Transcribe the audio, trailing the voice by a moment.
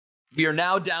We are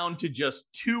now down to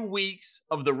just 2 weeks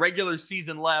of the regular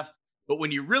season left. But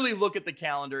when you really look at the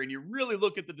calendar and you really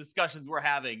look at the discussions we're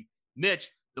having, Mitch,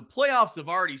 the playoffs have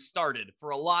already started for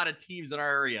a lot of teams in our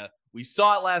area. We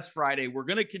saw it last Friday. We're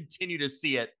going to continue to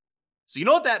see it. So you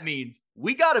know what that means?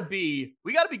 We got to be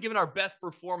giving our best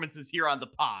performances here on the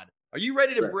pod. Are you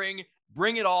ready to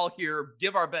bring it all here,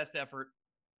 give our best effort?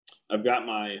 I've got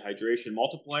my hydration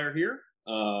multiplier here.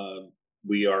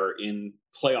 We are in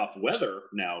playoff weather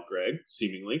now, Greg,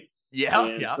 seemingly.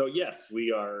 Yeah. So, yes,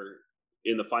 we are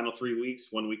in the final 3 weeks,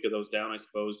 1 week of those down, I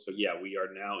suppose. So, yeah, we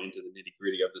are now into the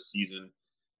nitty-gritty of the season.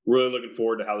 Really looking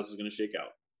forward to how this is going to shake out.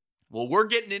 Well, we're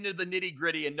getting into the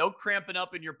nitty-gritty, and no cramping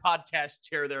up in your podcast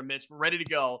chair there, Mitch. We're ready to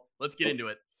go. Let's get into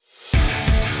it.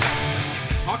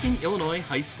 Talking Illinois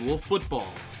high school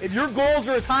football. If your goals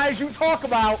are as high as you talk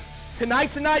about,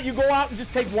 tonight's the night you go out and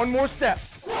just take one more step.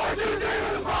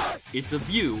 It's a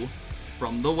view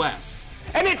from the West.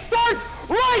 And it starts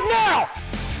right now!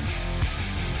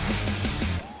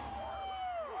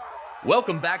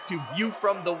 Welcome back to View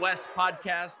from the West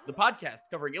podcast, the podcast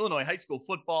covering Illinois high school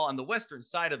football on the western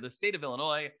side of the state of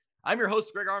Illinois. I'm your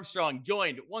host, Greg Armstrong,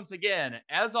 joined once again,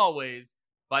 as always,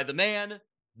 by the man,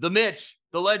 the Mitch,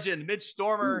 the legend, Mitch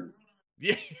Stormer.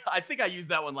 Yeah, I think I used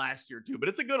that one last year too, but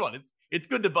it's a good one. It's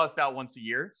good to bust out once a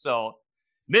year. So,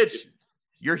 Mitch,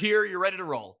 you're here. You're ready to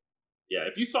roll. Yeah,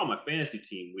 if you saw my fantasy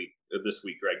team this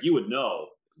week, Greg, you would know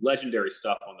legendary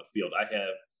stuff on the field. I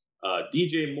have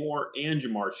DJ Moore and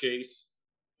Jamar Chase.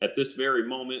 At this very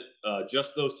moment,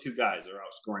 just those two guys are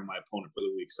outscoring my opponent for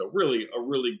the week. So really, a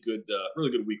really good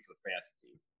week for the fantasy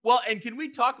team. Well, and can we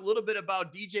talk a little bit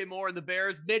about DJ Moore and the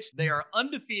Bears? Mitch, they are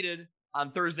undefeated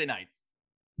on Thursday nights.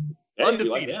 Hey, undefeated.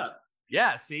 You like that?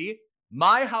 Yeah, see?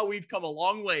 How we've come a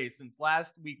long way since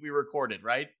last week we recorded,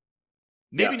 right?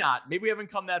 Maybe not. Maybe we haven't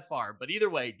come that far. But either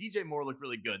way, DJ Moore looked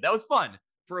really good. That was fun.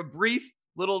 For a brief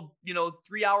little,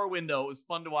 3-hour window, it was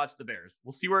fun to watch the Bears.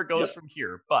 We'll see where it goes from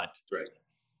here. But right.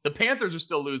 The Panthers are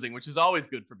still losing, which is always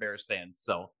good for Bears fans.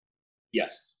 So,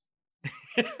 yes.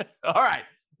 All right.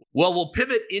 Well, we'll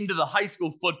pivot into the high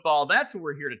school football. That's what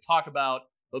we're here to talk about.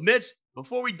 But Mitch,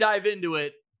 before we dive into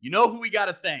it, you know who we got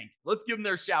to thank. Let's give them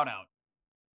their shout out.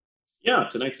 Yeah,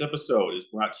 tonight's episode is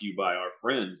brought to you by our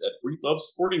friends at Breedlove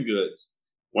Sporting Goods,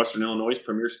 Western Illinois'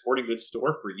 premier sporting goods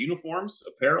store for uniforms,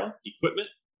 apparel, equipment,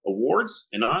 awards,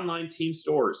 and online team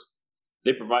stores.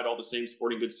 They provide all the same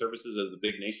sporting goods services as the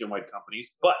big nationwide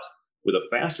companies, but with a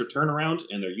faster turnaround,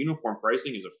 and their uniform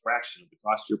pricing is a fraction of the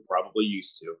cost you're probably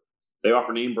used to. They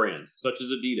offer name brands such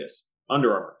as Adidas,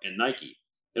 Under Armour, and Nike,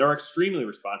 and are extremely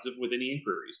responsive with any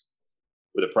inquiries.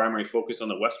 With a primary focus on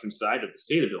the western side of the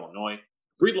state of Illinois,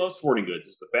 Breedlove Sporting Goods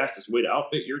is the fastest way to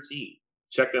outfit your team.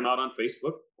 Check them out on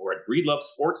Facebook or at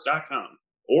breedlovesports.com,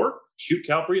 or shoot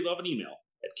Cal Breedlove an email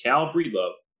at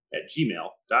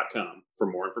calbreedlove@gmail.com for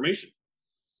more information.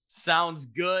 Sounds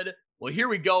good. Well, here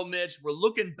we go, Mitch. We're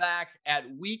looking back at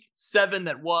week 7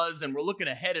 that was, and we're looking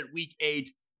ahead at week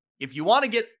 8. If you want to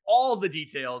get all the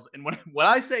details, and when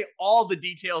I say all the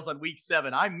details on week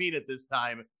 7, I mean it this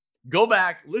time, go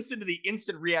back, listen to the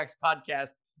Instant Reacts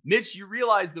podcast. Mitch, you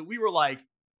realize that we were like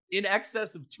in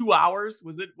excess of 2 hours.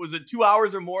 Was it 2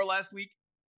 hours or more last week?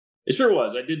 It sure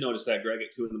was. I did notice that, Greg,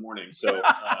 at 2 a.m. So,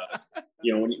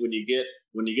 when you get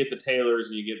the Taylors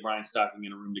and you get Brian Stocking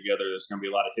in a room together, there's going to be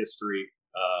a lot of history.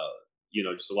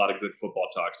 Just a lot of good football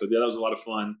talk. So yeah, that was a lot of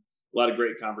fun, a lot of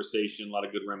great conversation, a lot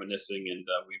of good reminiscing, and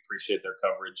we appreciate their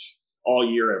coverage all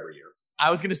year, every year.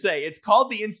 I was going to say, it's called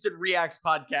the Instant Reacts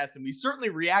podcast, and we certainly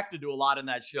reacted to a lot in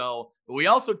that show, but we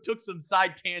also took some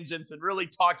side tangents and really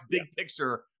talked big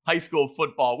picture high school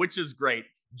football, which is great.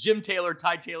 Jim Taylor,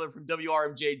 Ty Taylor from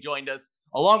WRMJ joined us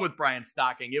along with Brian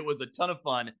Stocking. It was a ton of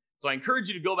fun. So I encourage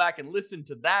you to go back and listen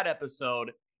to that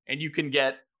episode, and you can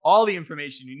get all the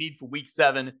information you need for week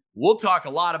 7. We'll talk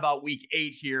a lot about week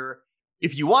 8 here.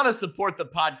 If you want to support the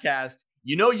podcast,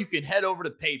 you can head over to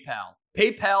PayPal,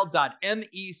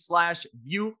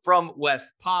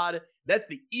 paypal.me/viewfromwestpod. That's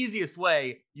the easiest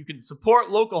way you can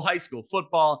support local high school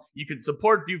football. You can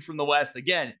support View from the West.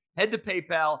 Again, head to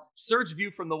PayPal, search View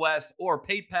from the West, or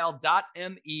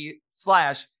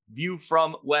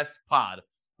paypal.me/viewfromwestpod.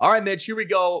 All right, Mitch, here we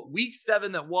go. Week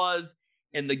 7 that was,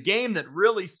 and the game that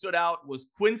really stood out was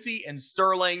Quincy and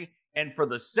Sterling. And for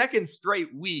the second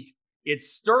straight week,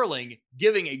 it's Sterling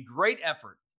giving a great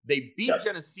effort. They beat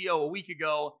Geneseo a week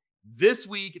ago. This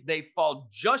week, they fall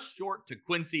just short to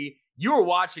Quincy. You were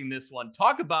watching this one.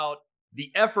 Talk about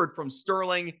the effort from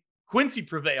Sterling. Quincy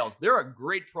prevails. They're a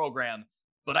great program,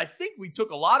 but I think we took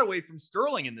a lot away from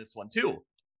Sterling in this one too.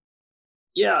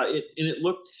 Yeah, it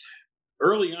looked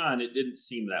early on, it didn't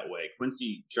seem that way.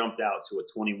 Quincy jumped out to a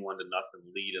 21-0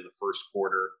 lead in the first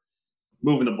quarter,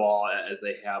 moving the ball as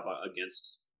they have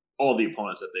against all the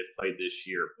opponents that they've played this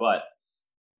year. But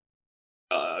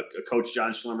Coach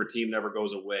John Schlemmer team never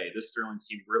goes away. This Sterling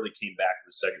team really came back in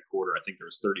the second quarter. I think there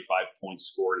was 35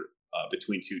 points scored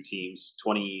between two teams.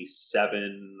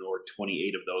 27 or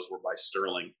 28 of those were by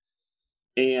Sterling.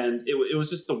 And it was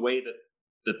just the way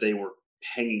that they were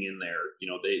hanging in there. You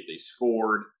know, they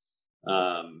scored.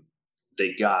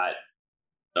 They got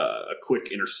a quick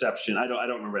interception. I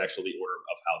don't remember actually the order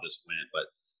of how this went,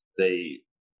 but they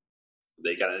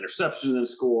got an interception and then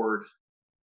scored.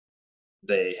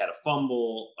 They had a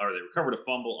fumble, or they recovered a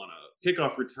fumble on a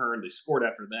kickoff return. They scored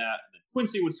after that, and then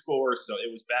Quincy would score. So it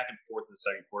was back and forth in the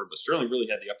second quarter. But Sterling really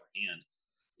had the upper hand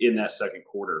in that second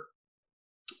quarter.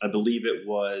 I believe it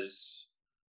was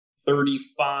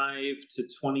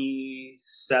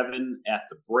 35-27 at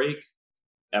the break.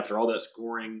 After all that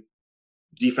scoring,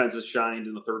 defenses shined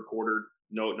in the third quarter.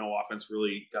 No offense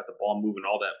really got the ball moving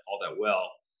all that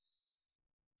well.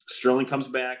 Sterling comes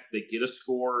back. They get a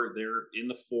score. They're in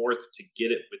the fourth to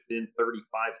get it within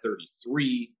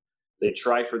 35-33. They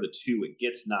try for the 2. It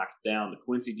gets knocked down. The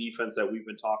Quincy defense that we've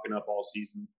been talking up all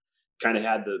season kind of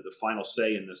had the final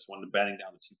say in this one, batting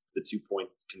down the 2-point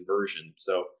conversion.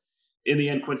 So in the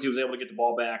end, Quincy was able to get the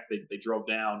ball back. They drove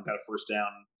down, got a first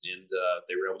down, and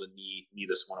they were able to knee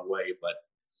this one away. But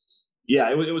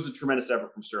yeah, it was a tremendous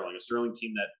effort from Sterling. A Sterling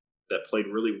team that played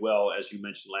really well, as you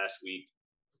mentioned last week.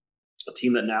 A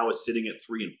team that now is sitting at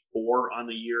 3-4 on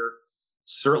the year.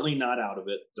 Certainly not out of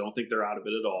it. Don't think they're out of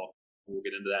it at all. We'll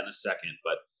get into that in a second.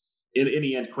 But in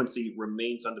the end, Quincy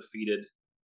remains undefeated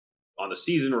on the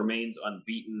season, remains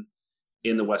unbeaten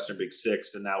in the Western Big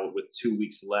Six. And now with 2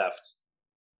 weeks left,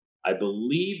 I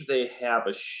believe they have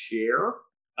a share,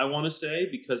 I want to say,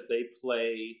 because they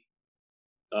play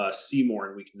Seymour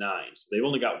in week 9. So they've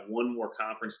only got one more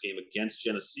conference game against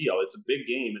Geneseo. It's a big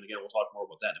game, and again, we'll talk more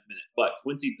about that in a minute. But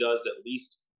Quincy does at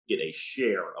least get a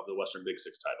share of the Western Big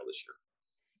Six title this year.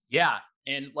 Yeah,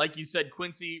 and like you said,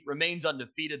 Quincy remains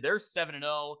undefeated. They're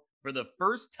 7-0 for the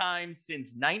first time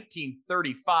since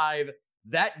 1935.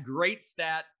 That great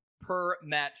stat per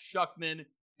Matt Schuckman.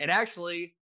 And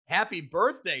actually, happy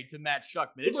birthday to Matt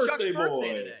Schuckman. It's Chuck's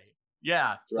birthday today. Yeah.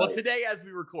 Right. Well, today as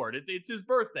we record, it's his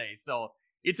birthday. So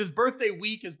it's his birthday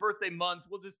week, his birthday month.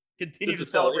 We'll just continue to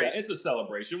celebrate. Yeah, it's a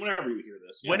celebration whenever you hear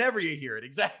this. Yeah. Whenever you hear it.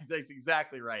 Exactly. That's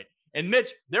exactly right. And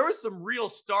Mitch, there was some real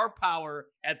star power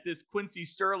at this Quincy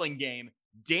Sterling game.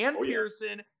 Dan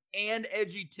Pearson and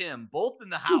Edgy Tim, both in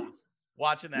the house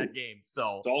watching that game.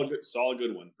 So it's all a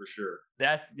good one for sure.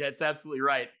 That's absolutely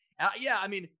right. Yeah, I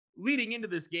mean, leading into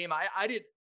this game, I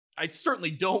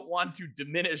certainly don't want to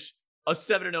diminish a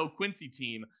 7-0 Quincy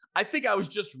team. I think I was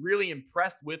just really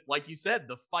impressed with, like you said,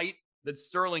 the fight that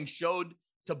Sterling showed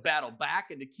to battle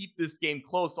back and to keep this game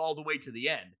close all the way to the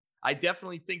end. I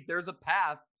definitely think there's a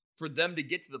path for them to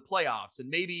get to the playoffs. And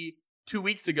maybe 2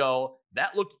 weeks ago,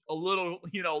 that looked a little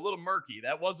murky.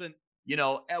 That wasn't,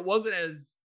 it wasn't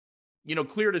as,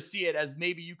 clear to see it as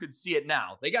maybe you could see it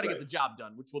now. They got to get the job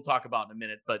done, which we'll talk about in a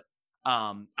minute. But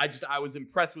I was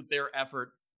impressed with their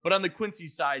effort. But on the Quincy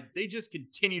side, they just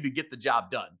continue to get the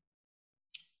job done.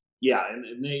 Yeah,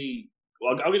 and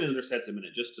I'll get into their stats in a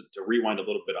minute, just to rewind a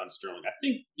little bit on Sterling. I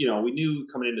think, we knew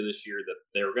coming into this year that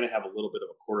they were going to have a little bit of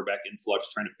a quarterback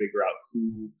influx, trying to figure out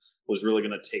who was really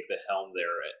going to take the helm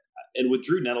there. And with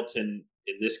Drew Nettleton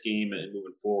in this game and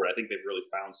moving forward, I think they've really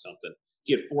found something.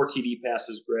 He had 4 TD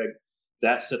passes, Greg.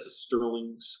 That sets a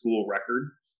Sterling school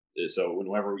record. So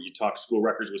whenever you talk school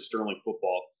records with Sterling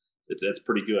football, that's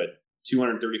pretty good.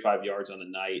 235 yards on the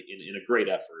night in a great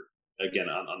effort. Again,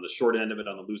 on the short end of it,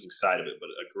 on the losing side of it, but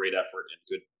a great effort and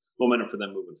good momentum for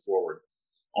them moving forward.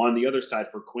 On the other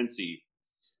side for Quincy,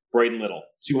 Braden Little,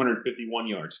 251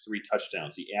 yards, 3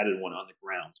 touchdowns. He added one on the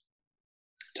ground.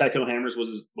 Tycho Hammers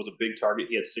was a big target.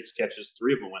 He had 6 catches.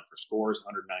 3 of them went for scores,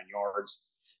 109 yards.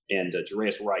 And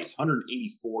Jarius Rice,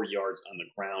 184 yards on the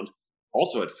ground.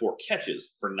 Also had 4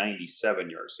 catches for 97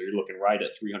 yards. So you're looking right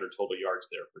at 300 total yards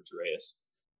there for Jarius.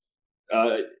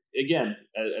 Again,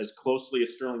 as closely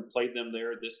as Sterling played them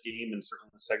there this game and certainly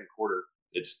in the second quarter,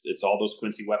 it's all those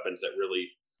Quincy weapons that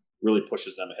really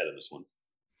pushes them ahead in this one.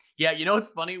 Yeah, it's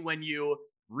funny when you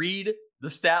read the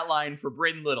stat line for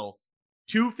Braden Little,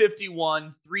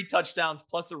 251, 3 touchdowns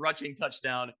plus a rushing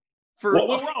touchdown. What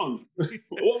went wrong?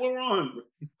 What went wrong?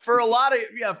 For a lot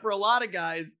of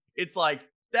guys, it's like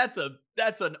that's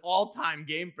an all-time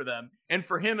game for them, and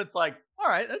for him, it's like, all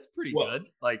right, that's pretty good.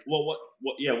 Like, what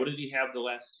did he have the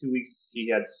last 2 weeks? He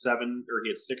had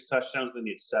 6 touchdowns, then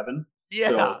he had 7. Yeah.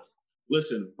 So,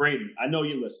 listen, Braden, I know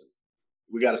you listen.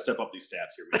 we got to step up these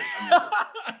stats here, man.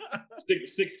 I mean,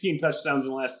 16 touchdowns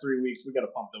in the last 3 weeks. We got to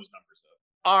pump those numbers up.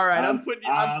 All right, I'm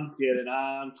kidding.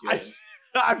 I'm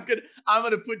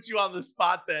gonna put you on the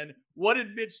spot then. What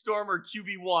did Mitch Stormer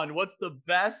QB1? What's the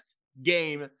best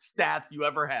game stats you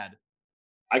ever had?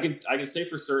 I can say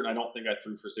for certain I don't think I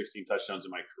threw for 16 touchdowns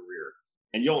in my career.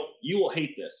 And you will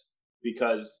hate this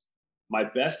because my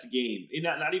best game,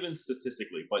 not even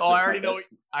statistically, but I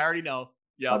already know.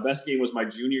 Yeah. My best game was my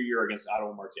junior year against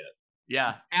Ottawa Marquette.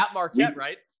 Yeah. At Marquette,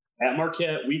 right? At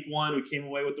Marquette, week 1, we came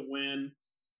away with the win.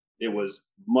 It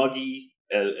was muggy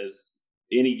as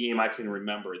any game I can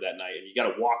remember that night. And you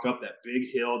got to walk up that big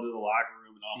hill to the locker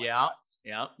room and all.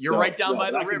 Yeah. You're right down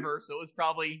by the river. So it was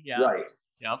probably, Right.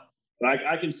 Yep. But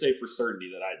I can say for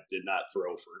certainty that I did not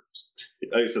throw for,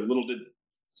 like I said, little did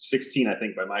 16, I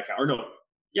think, by my count. Or no,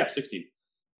 16.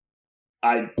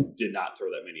 I did not throw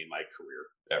that many in my career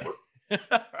ever.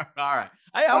 All right.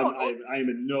 I am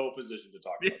in no position to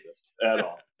talk about this at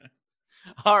all.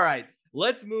 All right.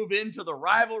 Let's move into the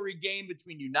rivalry game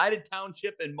between United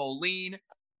Township and Moline.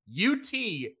 UT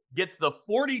gets the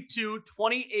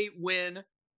 42-28 win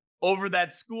over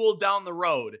that school down the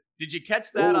road. Did you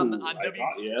catch that on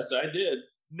Yes, I did.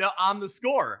 No, on the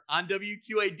score on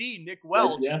WQAD, Nick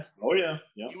Welch. Yeah. Oh, yeah.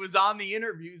 He was on the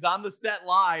interviews on the set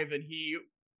live, and he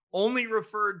only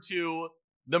referred to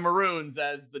the Maroons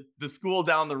as the school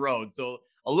down the road. So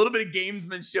a little bit of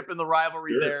gamesmanship in the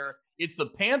rivalry there. It's the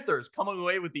Panthers coming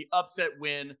away with the upset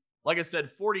win. Like I said,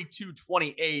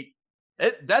 42-28.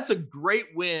 That's a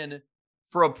great win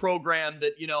for a program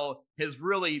that, has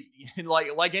really,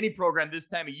 like any program this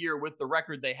time of year with the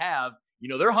record they have,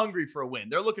 they're hungry for a win.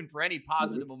 They're looking for any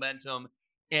positive momentum.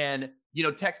 And,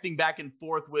 texting back and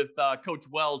forth with Coach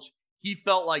Welch, he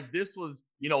felt like this was,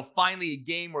 finally a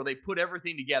game where they put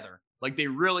everything together. Like they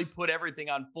really put everything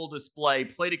on full display,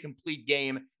 played a complete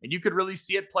game, and you could really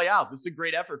see it play out. This is a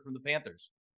great effort from the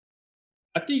Panthers.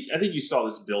 I think you saw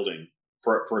this building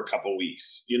for a couple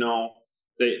weeks.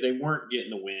 They weren't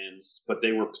getting the wins, but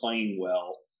they were playing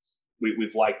well.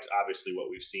 We've liked, obviously,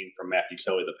 what we've seen from Matthew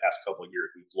Kelly the past couple of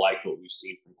years. We've liked what we've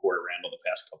seen from Corey Randall the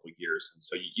past couple of years. And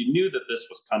so you knew that this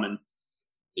was coming.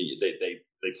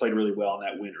 They played really well in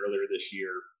that win earlier this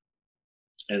year.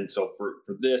 And so for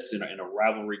this, in a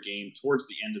rivalry game towards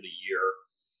the end of the year,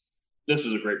 this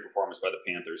was a great performance by the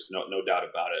Panthers. No doubt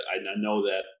about it. I know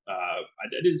that I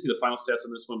didn't see the final stats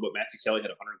on this one, but Matthew Kelly had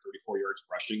 134 yards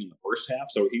rushing in the first half.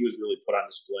 So he was really put on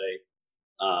display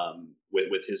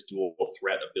with his dual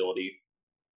threat ability.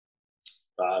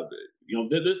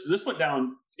 This went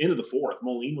down into the fourth.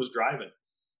 Moline was driving.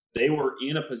 They were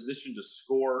in a position to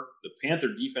score. The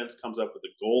Panther defense comes up with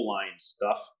the goal line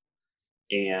stuff.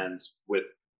 And with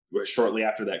shortly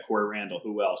after that, Corey Randall,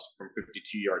 who else from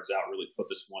 52 yards out, really put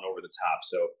this one over the top.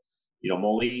 So,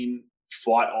 Moline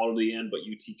fought all to the end, but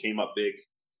UT came up big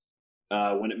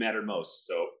when it mattered most.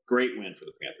 So great win for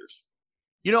the Panthers.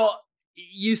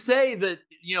 You say that,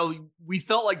 we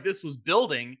felt like this was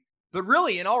building, but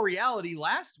really in all reality,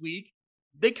 last week,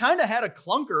 they kind of had a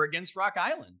clunker against Rock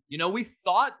Island. We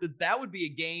thought that would be a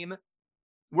game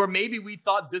where maybe we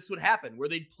thought this would happen, where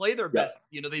they'd play their best,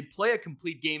 they'd play a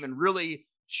complete game and really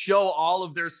show all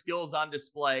of their skills on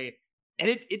display. And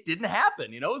it didn't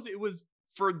happen. It was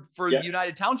for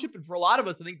United Township. And for a lot of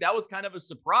us, I think that was kind of a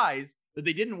surprise that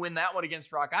they didn't win that one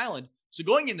against Rock Island. So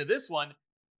going into this one,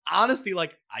 honestly,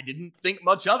 I didn't think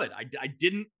much of it.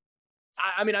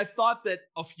 I thought that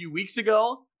a few weeks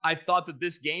ago, I thought that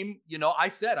this game, I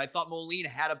thought Moline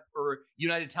or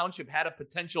United Township had a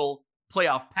potential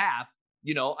playoff path.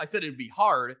 I said it'd be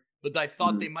hard, but I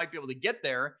thought they might be able to get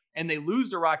there, and they lose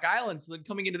to Rock Island. So then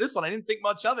coming into this one, I didn't think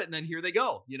much of it. And then here they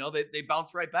go, they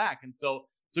bounce right back. And so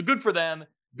good for them.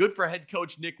 Good for head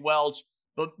coach Nick Welch.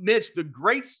 But Mitch, the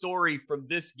great story from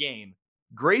this game,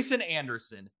 Grayson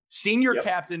Anderson, senior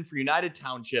captain for United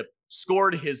Township,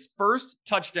 scored his first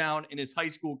touchdown in his high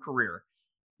school career.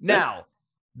 Now,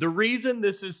 the reason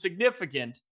this is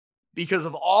significant, because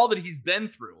of all that he's been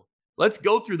through. Let's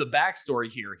go through the backstory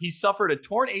here. He suffered a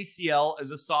torn ACL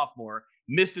as a sophomore,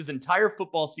 missed his entire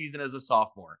football season as a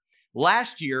sophomore.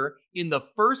 Last year, in the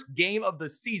first game of the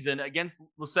season against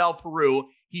LaSalle Peru,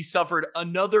 he suffered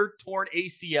another torn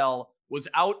ACL, was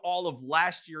out all of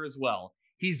last year as well.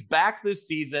 He's back this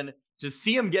season. To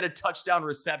see him get a touchdown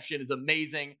reception is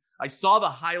amazing. I saw the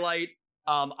highlight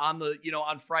on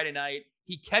Friday night.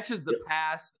 He catches the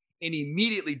pass and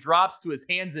immediately drops to his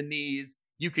hands and knees.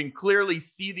 You can clearly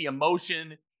see the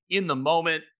emotion in the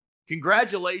moment.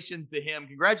 Congratulations to him.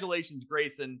 Congratulations,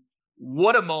 Grayson.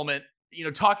 What a moment.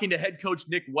 Talking to head coach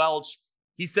Nick Welch,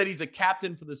 he said he's a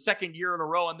captain for the second year in a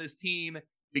row on this team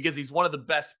because he's one of the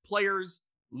best players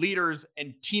leaders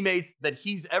and teammates that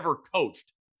he's ever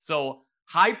coached. So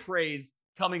high praise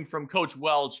coming from Coach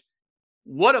Welch.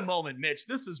 What a moment, Mitch.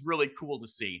 This is really cool to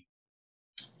see.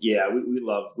 Yeah, we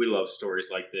love stories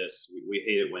like this. We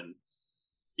hate it when,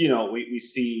 you know, we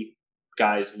see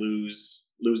guys lose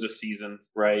a season,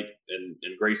 right? And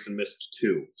Grayson missed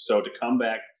 2. So to come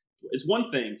back, it's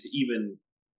one thing to even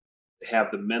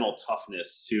have the mental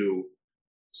toughness to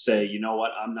say, you know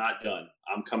what, I'm not done.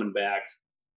 I'm coming back.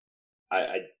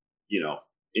 I you know,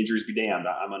 injuries be damned.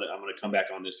 I'm gonna come back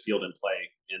on this field and play.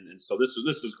 And so this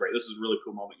was great. This was a really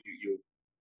cool moment.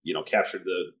 You know, captured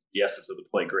the essence of the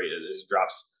play great. It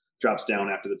drops down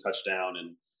after the touchdown,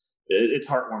 and it's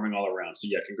heartwarming all around. So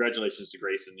yeah, congratulations to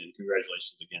Grayson, and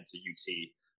congratulations again to UT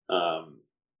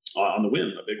on the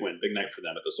win. A big win, big night for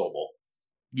them at the Soul Bowl.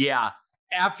 Yeah,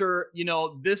 after, you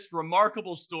know, this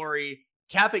remarkable story,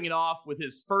 capping it off with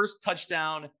his first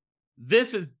touchdown,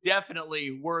 this is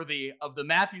definitely worthy of the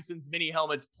Mathewson's Mini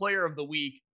Helmets Player of the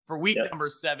Week for week number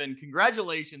 7.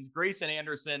 Congratulations, Grayson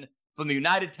Anderson from the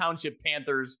United Township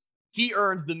Panthers. He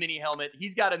earns the mini helmet.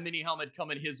 He's got a mini helmet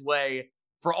coming his way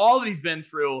for all that he's been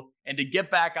through, and to get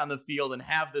back on the field and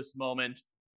have this moment.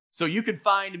 So you can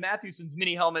find Mathewson's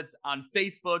Mini Helmets on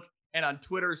Facebook and on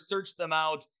Twitter. Search them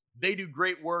out. They do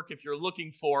great work if you're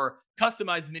looking for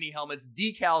customized mini helmets,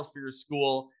 decals for your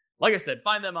school. Like I said,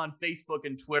 find them on Facebook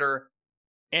and Twitter.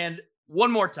 And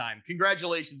one more time,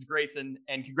 congratulations, Grayson,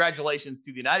 and congratulations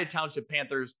to the United Township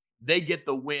Panthers. They get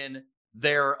the win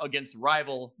there against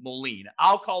rival Moline.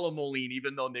 I'll call him Moline,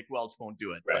 even though Nick Welch won't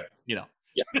do it. Right. But, you know.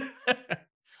 Yeah.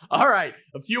 All right,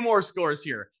 a few more scores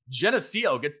here.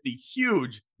 Geneseo gets the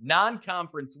huge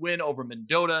non-conference win over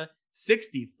Mendota,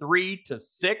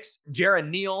 63-6. Jaron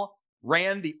Neal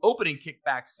ran the opening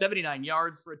kickback 79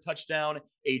 yards for a touchdown.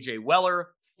 AJ Weller,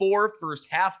 4 first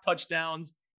half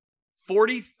touchdowns.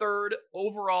 43rd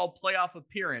overall playoff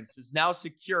appearance is now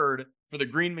secured for the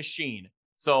Green Machine.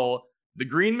 So the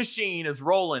Green Machine is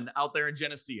rolling out there in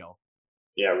Geneseo.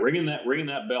 Yeah, ringing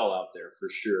that bell out there for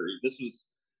sure.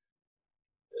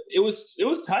 It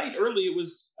was tight early. It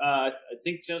was I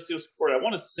think Geneseo scored. I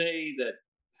want to say that,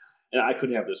 and I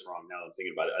could have this wrong now that I'm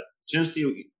thinking about it.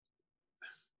 Geneseo,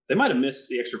 they might have missed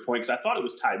the extra point because I thought it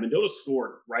was tied. Mendota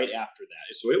scored right after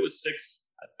that, so it was 6.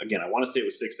 Again, I want to say it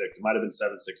was 6-6. It might have been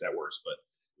 7-6 at worst, but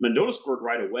Mendota scored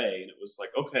right away, and it was like,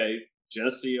 okay,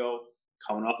 Geneseo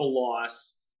coming off a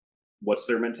loss. What's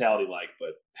their mentality like? But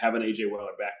having AJ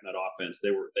Weller back in that offense,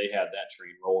 they had that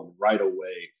train rolling right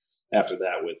away after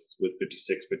that with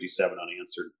 56, 57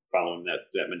 unanswered following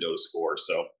that Mendota score.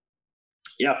 So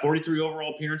yeah, 43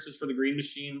 overall appearances for the Green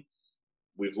Machine.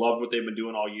 We've loved what they've been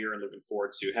doing all year, and looking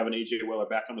forward to having AJ Weller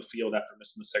back on the field after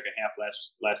missing the second half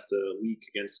last week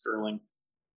against Sterling,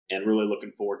 and really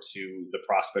looking forward to the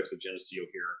prospects of Geneseo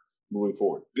here moving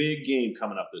forward. Big game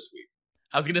coming up this week.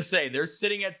 I was going to say, they're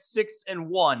sitting at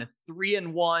 6-1,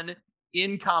 3-1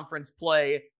 in conference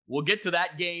play. We'll get to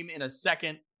that game in a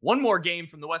second. One more game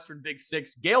from the Western Big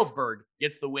Six. Galesburg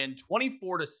gets the win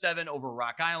 24-7 over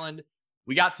Rock Island.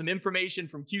 We got some information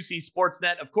from QC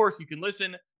Sportsnet. Of course, you can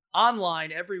listen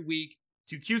online every week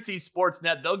to QC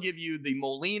Sportsnet. They'll give you the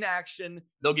Moline action.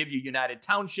 They'll give you United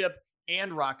Township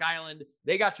and Rock Island.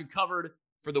 They got you covered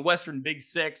for the Western Big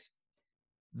Six.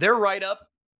 Their write-up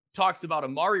talks about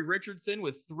Amari Richardson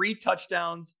with 3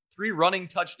 touchdowns, 3 running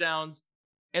touchdowns.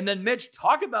 And then, Mitch,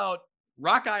 talk about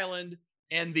Rock Island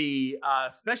and the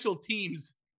special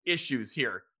teams issues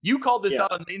here. You called this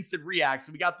out on the Instant React,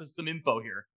 so we got some info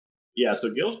here. Yeah,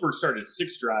 so Galesburg started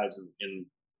 6 drives in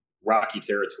Rocky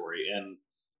territory, and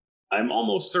I'm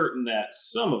almost certain that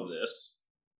some of this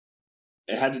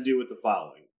it had to do with the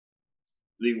following.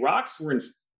 The Rocks were in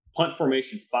punt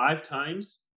formation 5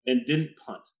 times and didn't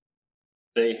punt.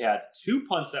 They had 2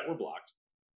 punts that were blocked.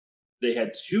 They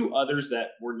had 2 others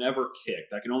that were never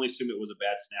kicked. I can only assume it was a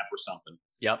bad snap or something.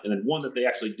 Yep. And then one that they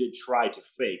actually did try to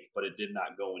fake, but it did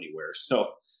not go anywhere.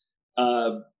 So,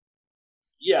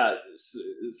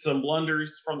 some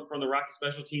blunders from the Rocky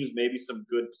special teams, maybe some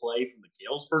good play from the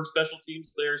Galesburg special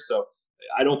teams there. So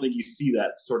I don't think you see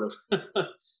that sort of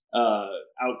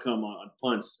outcome on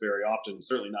punts very often,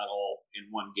 certainly not all in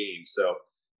one game. So,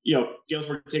 you know,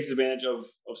 Galesburg takes advantage of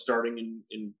starting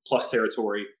in plus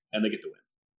territory, and they get the win.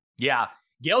 Yeah,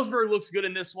 Galesburg looks good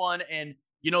in this one. And,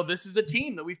 you know, this is a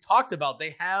team that we've talked about.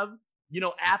 They have, you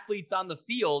know, athletes on the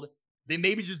field. They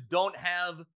maybe just don't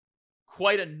have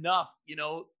quite enough,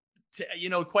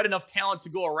 quite enough talent to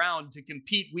go around to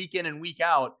compete week in and week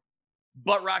out.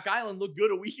 But Rock Island looked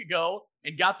good a week ago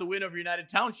and got the win over United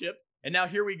Township. And now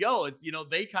here we go. It's, you know,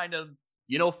 they kind of,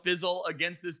 fizzle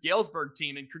against this Galesburg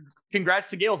team. And congrats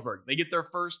to Galesburg. They get their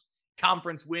first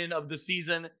conference win of the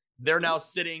season. They're now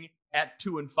sitting at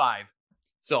 2-5.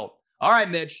 So, all right,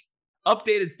 Mitch,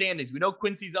 updated standings. We know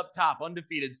Quincy's up top,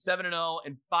 undefeated, 7-0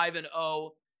 and 5-0.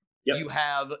 Yep. You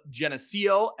have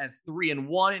Geneseo at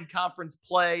 3-1 in conference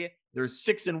play. They're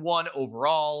 6-1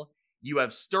 overall. You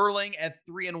have Sterling at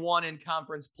 3-1 in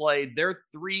conference play. They're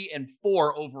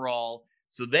 3-4 overall.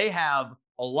 So they have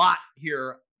a lot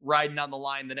here riding on the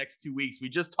line the next 2 weeks. We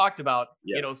just talked about,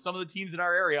 some of the teams in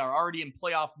our area are already in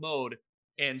playoff mode,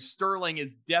 and Sterling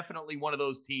is definitely one of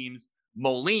those teams.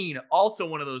 Moline, also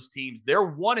one of those teams. They're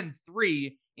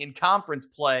 1-3 in conference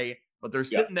play, but they're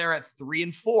sitting there at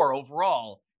 3-4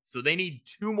 overall. So they need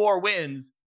 2 more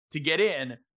wins to get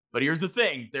in. But here's the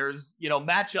thing. There's,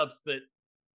 matchups that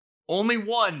only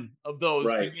one of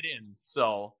those can get in.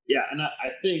 So yeah, and I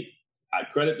think I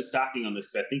credit to Stocking on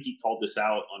this. I think he called this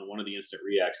out on one of the instant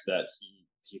reacts that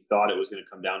he thought it was going to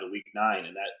come down to week 9,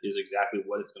 and that is exactly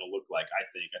what it's going to look like. I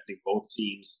think both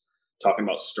teams, talking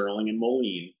about Sterling and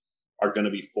Moline, are going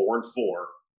to be 4-4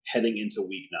 heading into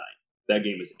week 9. That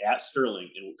game is at Sterling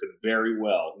and could very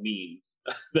well mean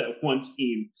that one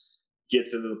team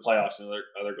gets into the playoffs and the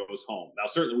other goes home. Now,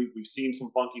 certainly we've seen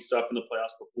some funky stuff in the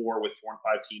playoffs before with 4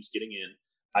 and 5 teams getting in.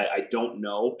 I don't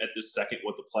know at this second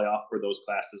what the playoff for those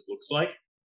classes looks like.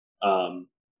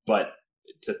 But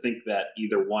to think that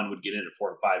either one would get in at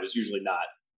 4 and 5 is usually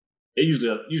not. It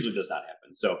usually does not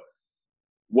happen. So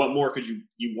what more could you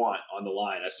want on the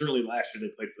line? Certainly last year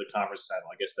they played for the conference title.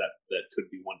 I guess that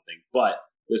could be one thing. But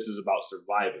this is about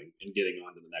surviving and getting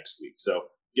on to the next week.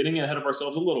 So getting ahead of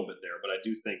ourselves a little bit there. But I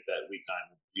do think that week 9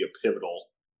 will be a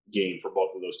pivotal game for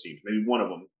both of those teams. Maybe one of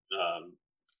them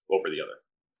over the other.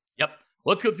 Yep.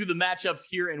 Let's go through the matchups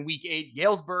here in week 8.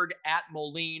 Galesburg at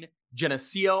Moline,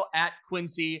 Geneseo at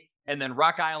Quincy, and then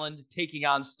Rock Island taking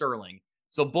on Sterling.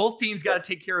 So both teams got to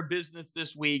take care of business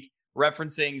this week,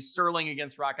 referencing Sterling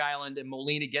against Rock Island and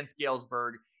Moline against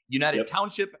Galesburg. United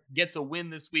Township gets a win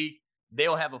this week.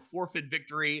 They'll have a forfeit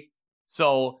victory.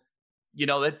 So,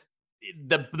 that's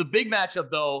the big matchup,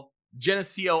 though.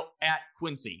 Geneseo at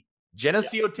Quincy.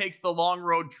 Geneseo takes the long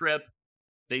road trip.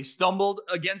 They stumbled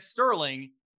against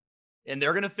Sterling, and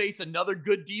they're going to face another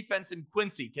good defense in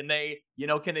Quincy. Can they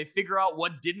figure out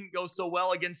what didn't go so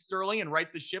well against Sterling and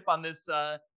right the ship on this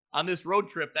road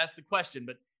trip? That's the question.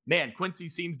 But man, Quincy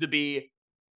seems to be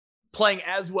playing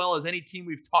as well as any team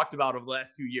we've talked about over the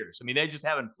last few years. I mean, they just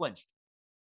haven't flinched.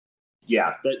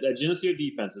 Yeah, that Geneseo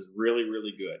defense is really,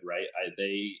 really good, right?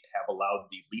 They have allowed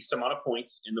the least amount of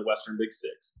points in the Western Big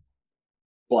Six,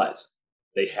 but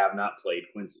they have not played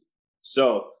Quincy.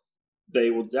 So they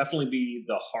will definitely be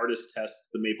the hardest test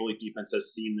the Maple Leaf defense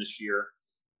has seen this year.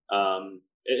 And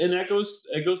it goes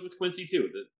with Quincy too.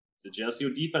 The Geneseo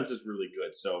defense is really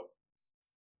good. So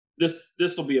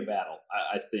this will be a battle,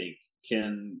 I think.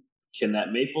 Can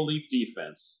that Maple Leaf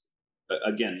defense,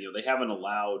 again, they haven't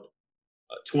allowed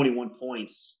 21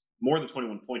 points, more than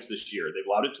 21 points this year. They've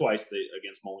allowed it twice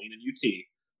against Moline and UT.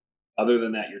 Other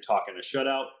than that, you're talking a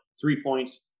shutout, 3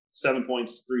 points, 7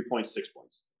 points, 3 points, 6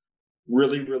 points.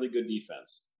 Really, really good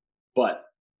defense. But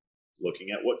looking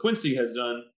at what Quincy has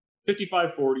done,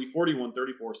 55-40, 41-34,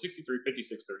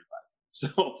 63-56-35.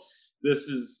 So this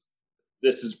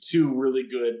is 2 really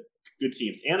good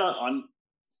teams. And on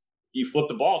you flip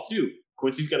the ball too.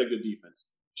 Quincy's got a good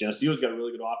defense. Geneseo's got a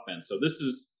really good offense. So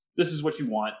this is what you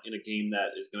want in a game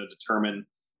that is going to determine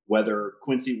whether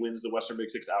Quincy wins the Western Big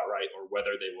Six outright or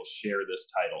whether they will share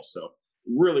this title. So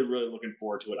really, really looking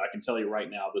forward to it. I can tell you right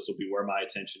now, this will be where my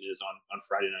attention is on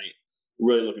Friday night.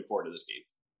 Really looking forward to this game.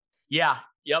 Yeah.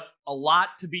 Yep. A lot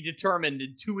to be determined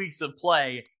in 2 weeks of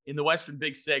play in the Western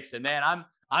Big Six. And man,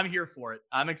 I'm here for it.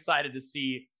 I'm excited to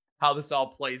see how this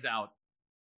all plays out.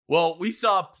 Well, we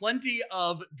saw plenty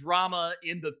of drama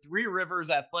in the Three Rivers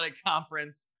Athletic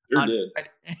Conference on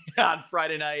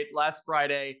Friday night, last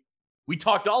Friday. We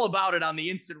talked all about it on the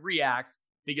Instant Reacts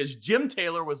because Jim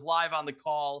Taylor was live on the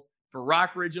call for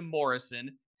Rockridge and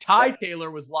Morrison. Ty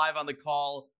Taylor was live on the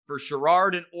call for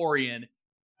Sherrard and Orion.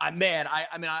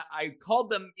 I called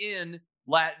them in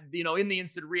the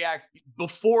Instant Reacts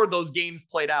before those games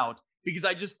played out because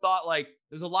I just thought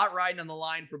there's a lot riding on the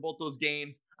line for both those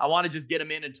games. I want to just get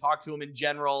them in and talk to them in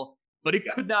general, but it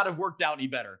could not have worked out any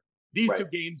better. These 2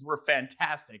 games were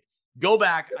fantastic. Go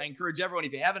back. I encourage everyone,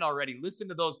 if you haven't already, listen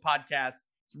to those podcasts.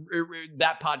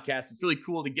 That podcast, it's really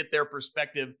cool to get their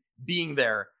perspective being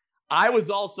there. I was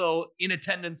also in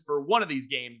attendance for one of these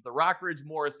games, the Rockridge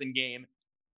Morrison game.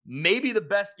 Maybe the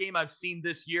best game I've seen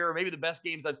this year, or maybe the best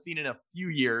games I've seen in a few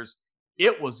years.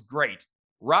 It was great.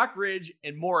 Rockridge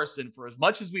and Morrison, for as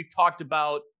much as we've talked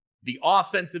about the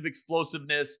offensive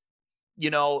explosiveness,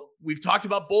 we've talked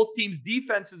about both teams'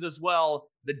 defenses as well.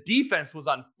 The defense was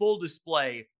on full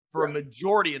display for a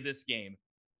majority of this game.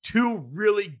 Two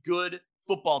really good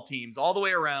football teams all the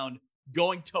way around,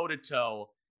 going toe-to-toe.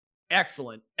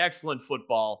 Excellent, excellent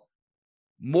football.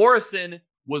 Morrison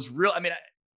was real. I mean,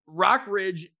 Rock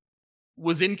Ridge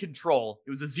was in control. It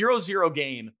was a 0-0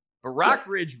 game, but Rock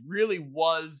Ridge really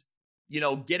was,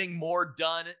 getting more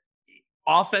done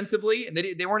offensively, and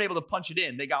they weren't able to punch it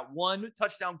in. They got one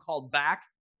touchdown called back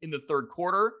in the third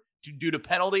quarter due to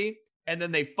penalty, and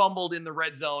then they fumbled in the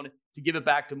red zone to give it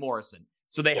back to Morrison.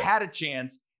 So they had a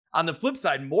chance. On the flip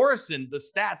side, Morrison, the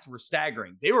stats were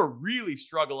staggering. They were really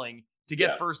struggling to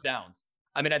get first downs.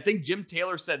 I mean, I think Jim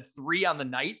Taylor said 3 on the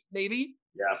night, maybe.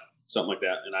 Yeah, something like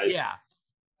that. And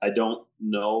I don't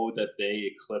know that they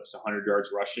eclipsed 100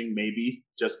 yards rushing, maybe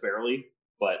just barely.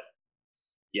 But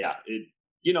yeah,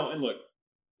 and look,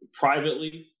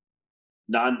 privately,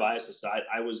 non-bias aside,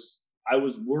 I was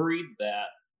worried that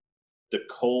the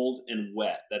cold and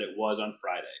wet that it was on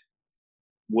Friday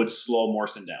would slow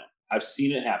Morrison down. I've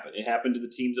seen it happen. It happened to the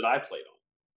teams that I played on.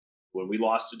 When we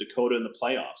lost to Dakota in the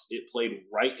playoffs, it played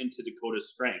right into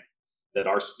Dakota's strength that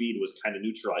our speed was kind of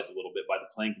neutralized a little bit by the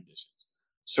playing conditions.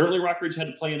 Certainly Rock Ridge had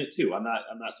to play in it too. I'm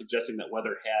not suggesting that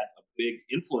weather had a big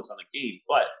influence on the game,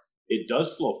 but it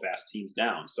does slow fast teams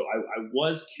down. So I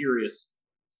was curious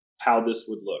how this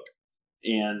would look.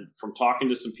 And from talking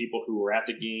to some people who were at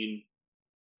the game,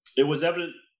 it was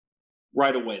evident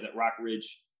right away that Rock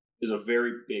Ridge is a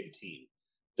very big team.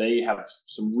 They have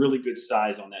some really good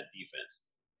size on that defense.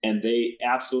 And they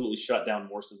absolutely shut down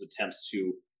Morrison's attempts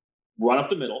to run up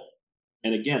the middle.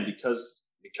 And again, because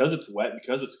it's wet,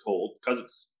 because it's cold, because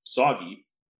it's soggy,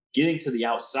 getting to the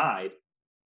outside,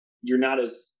 you're not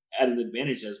as at an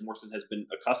advantage as Morrison has been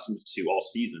accustomed to all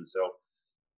season. So,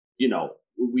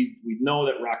 we know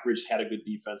that Rock Ridge had a good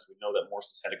defense. We know that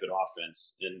Morrison's had a good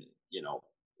offense. And,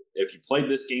 if you played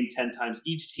this game 10 times,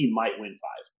 each team might win 5,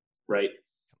 right?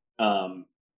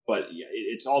 But yeah,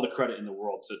 it's all the credit in the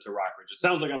world to Rock Ridge. It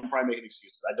sounds like I'm probably making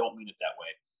excuses. I don't mean it that way,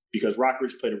 because Rock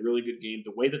Ridge played a really good game.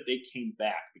 The way that they came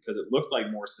back, because it looked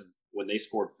like Morrison, when they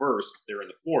scored first, they were in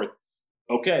the fourth.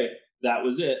 Okay, that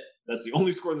was it. That's the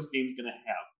only score this game's going to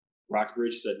have. Rock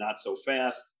Ridge said not so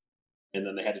fast, and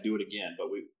then they had to do it again. But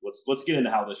let's get into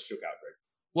how this shook out, Greg.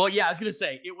 Well, yeah, I was going to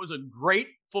say, it was a great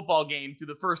football game through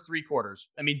the first 3 quarters.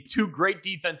 I mean, 2 great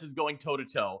defenses going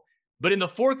toe-to-toe. But in the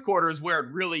fourth quarter is where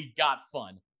it really got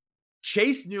fun.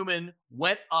 Chase Newman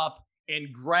went up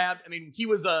and grabbed. I mean, he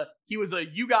was a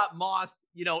you got mossed,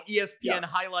 ESPN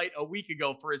highlight a week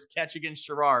ago for his catch against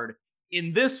Sherrard.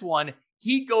 In this one,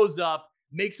 he goes up,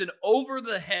 makes an over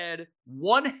the head,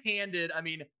 one-handed. I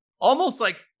mean, almost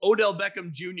like Odell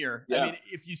Beckham Jr. Yeah. I mean,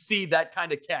 if you see that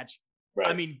kind of catch, right.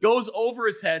 I mean, goes over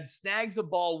his head, snags a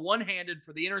ball one-handed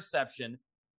for the interception.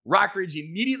 Rock Ridge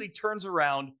immediately turns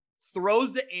around,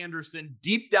 throws to Anderson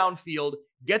deep downfield,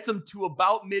 gets him to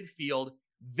about midfield.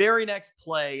 Very next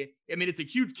play, I mean, it's a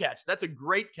huge catch. That's a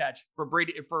great catch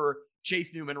for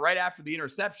Chase Newman right after the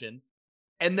interception.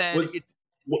 And then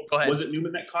go ahead. Was it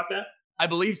Newman that caught that? I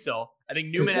believe so. I think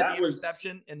Newman had the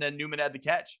interception, and then Newman had the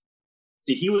catch.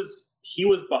 See, he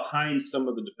was behind some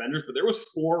of the defenders, but there was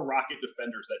 4 Rocket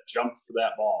defenders that jumped for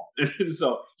that ball. And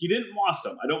so he didn't moss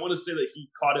them. I don't want to say that he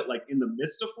caught it like in the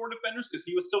midst of 4 defenders, because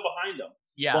he was still behind them.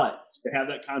 Yeah. But to have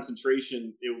that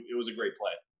concentration, it was a great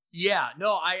play. Yeah,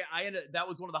 no, that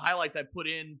was one of the highlights I put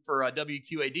in for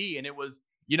WQAD, and it was,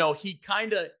 he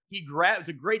grabbed, it was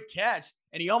a great catch,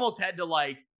 and he almost had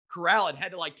to corral it,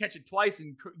 had to catch it twice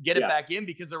and get it back in,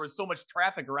 because there was so much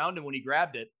traffic around him when he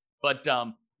grabbed it. But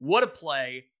what a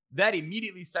play. That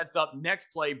immediately sets up next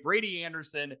play. Brady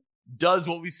Anderson does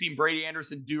what we've seen Brady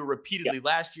Anderson do repeatedly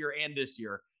last year and this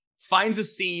year. Finds a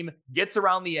seam, gets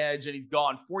around the edge, and he's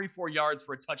gone 44 yards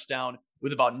for a touchdown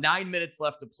with about 9 minutes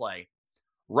left to play.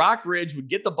 Rock Ridge would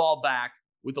get the ball back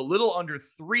with a little under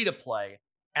 3 to play.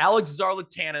 Alex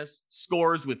Zarlatanis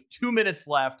scores with 2 minutes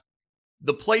left.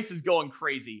 The place is going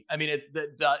crazy. I mean, it's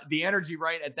the energy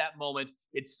right at that moment.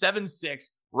 It's 7-6.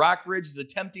 Rock Ridge is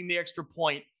attempting the extra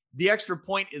point. The extra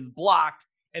point is blocked,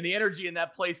 and the energy in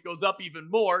that place goes up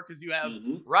even more, because you have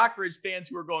Rock Ridge fans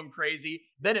who are going crazy.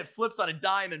 Then it flips on a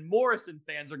dime, and Morrison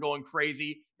fans are going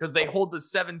crazy because they hold the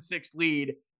 7-6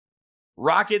 lead.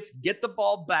 Rockets get the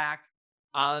ball back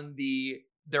on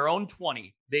their own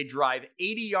 20. They drive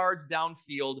 80 yards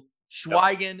downfield.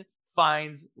 Schweigen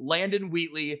finds Landon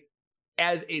Wheatley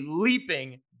as a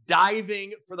leaping,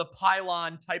 diving for the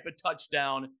pylon type of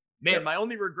touchdown. Man, my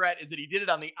only regret is that he did it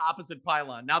on the opposite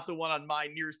pylon, not the one on my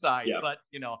near side. Yeah. But,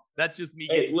 that's just me.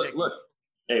 Hey, look.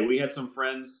 Hey, we had some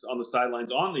friends on the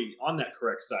sidelines on that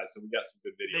correct side, so we got some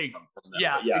good video from them.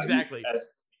 Yeah, exactly.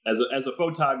 As a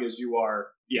photog as you are,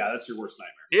 that's your worst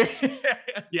nightmare.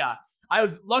 Yeah.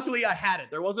 luckily I had it.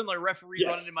 There wasn't like referee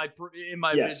running in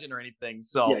my vision or anything.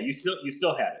 So yeah, you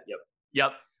still had it.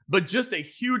 Yep. But just a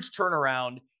huge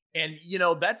turnaround. And,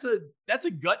 that's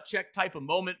a gut check type of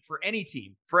moment for any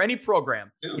team, for any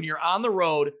program. Yeah. When you're on the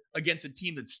road against a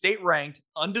team that's state ranked,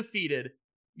 undefeated,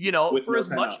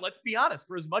 let's be honest,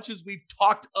 for as much as we've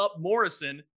talked up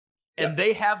Morrison and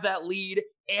they have that lead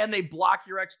and they block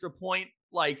your extra point,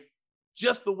 like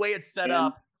just the way it's set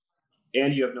up.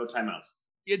 And you have no timeouts.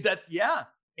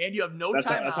 And you have no timeouts.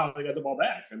 That's how they got the ball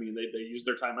back. I mean, they used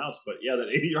their timeouts, but that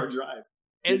 80-yard drive.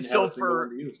 And so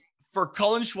for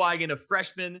Cullen Schweigen, a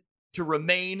freshman, to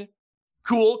remain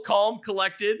cool, calm,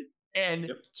 collected,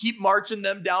 and keep marching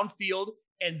them downfield.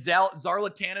 And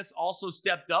Zarlatanis also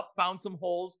stepped up, found some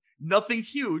holes. Nothing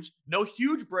huge, no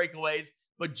huge breakaways,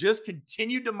 but just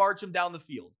continued to march them down the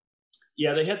field.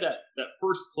 Yeah, they had that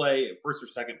first or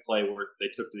second play where they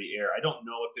took to the air. I don't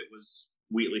know if it was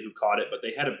Wheatley who caught it, but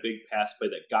they had a big pass play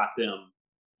that got them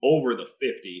over the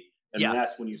 50. And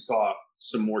that's when you saw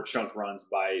some more chunk runs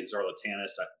by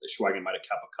Zarlatanis. Schweigen might have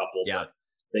kept a couple, but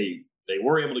they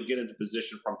were able to get into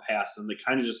position from pass, and they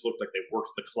kind of just looked like they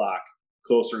worked the clock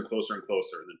closer and closer and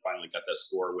closer, and then finally got that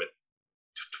score with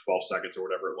 12 seconds or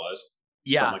whatever it was.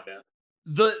 Yeah. Something like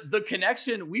that. The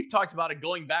connection, we've talked about it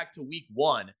going back to week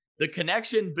 1. The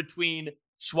connection between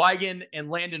Schweigen and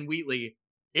Landon Wheatley,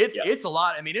 it's a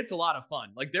lot. I mean, it's a lot of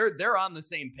fun. Like they're on the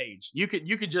same page. You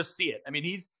could just see it. I mean,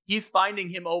 he's finding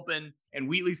him open, and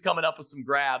Wheatley's coming up with some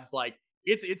grabs. Like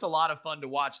it's a lot of fun to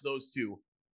watch those two.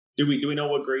 Do we know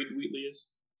what grade Wheatley is?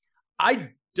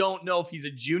 I don't know if he's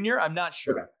a junior. I'm not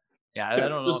sure. Okay. Yeah, I don't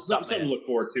know. Something to look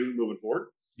forward to moving forward.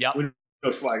 Yeah, we know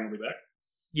Schweigen will be back.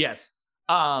 Yes.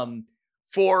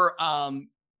 For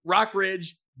Rock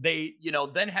Ridge, they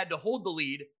then had to hold the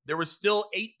lead. There was still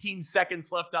 18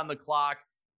 seconds left on the clock.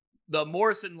 The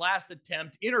Morrison last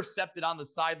attempt intercepted on the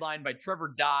sideline by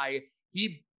Trevor Dye.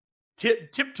 He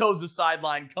tiptoes the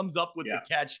sideline, comes up with the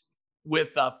catch with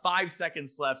 5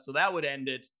 seconds left. So that would end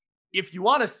it. If you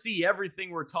want to see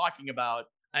everything we're talking about,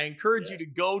 I encourage you to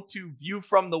go to View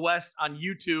from the West on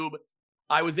YouTube.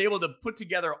 I was able to put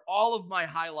together all of my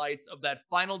highlights of that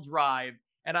final drive,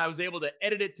 and I was able to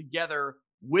edit it together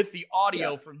with the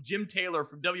audio from Jim Taylor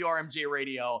from WRMJ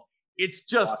Radio. It's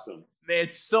just, awesome.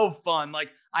 It's so fun. Like,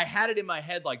 I had it in my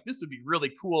head, like, this would be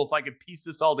really cool if I could piece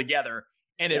this all together.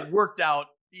 And it worked out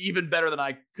even better than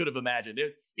I could have imagined.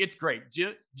 It's great.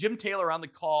 Jim Taylor on the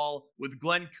call with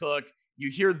Glenn Cook. You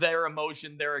hear their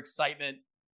emotion, their excitement,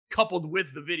 coupled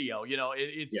with the video.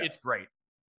 It's great.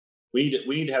 We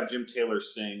need to have Jim Taylor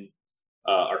sing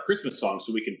our Christmas song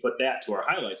so we can put that to our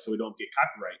highlights so we don't get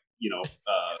copyright,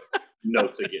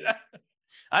 notes again.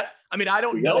 I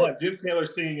don't know. Have Jim Taylor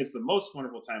singing "It's the Most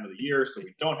Wonderful Time of the Year," so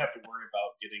we don't have to worry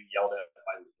about getting yelled at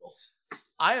by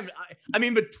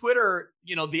legal. But Twitter,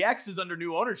 the X is under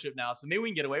new ownership now, so maybe we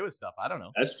can get away with stuff. I don't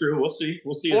know. That's true. We'll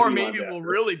see. Or maybe we'll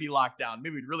really be locked down.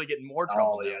 Maybe we'd really get in more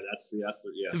trouble. Oh, yeah, that's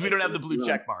because we don't have the blue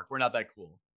check mark. We're not that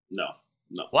cool. No.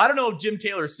 Well, I don't know if Jim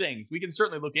Taylor sings. We can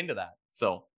certainly look into that.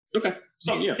 So okay.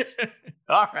 So yeah.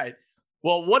 All right.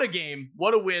 Well, what a game.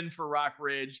 What a win for Rock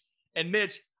Ridge. And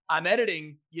Mitch, I'm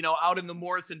editing, out in the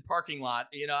Morrison parking lot.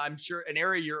 I'm sure an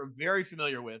area you're very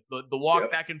familiar with, the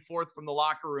walk back and forth from the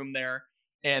locker room there.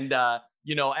 And,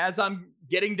 as I'm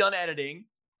getting done editing,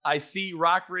 I see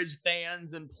Rock Ridge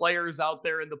fans and players out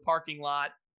there in the parking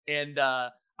lot. And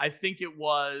I think it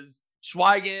was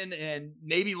Schweigen and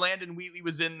maybe Landon Wheatley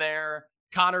was in there,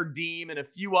 Connor Deem and a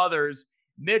few others.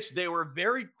 Mitch, they were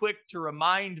very quick to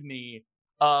remind me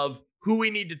of who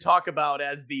we need to talk about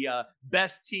as the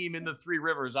best team in the Three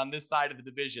Rivers on this side of the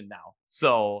division now.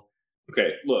 So,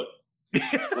 okay, look, we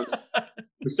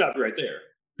stopped right there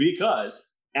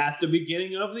because at the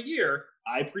beginning of the year,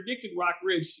 I predicted Rock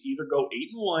Ridge to either go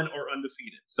 8-1 or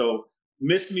undefeated. So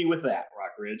miss me with that,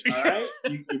 Rock Ridge. All right,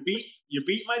 you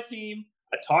beat my team.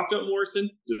 I talked up Morrison,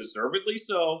 deservedly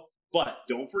so. But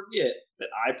don't forget that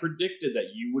I predicted that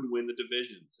you would win the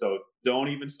division. So don't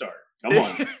even start. Come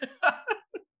on.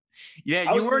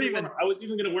 Yeah, you weren't even. I was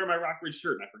even going to wear my Rock Ridge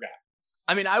shirt, and I forgot.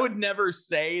 I would never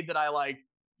say that I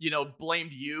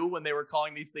blamed you when they were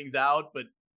calling these things out, but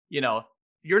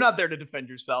you're not there to defend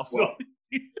yourself. So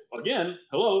well, again,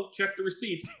 hello, check the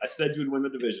receipts. I said you'd win the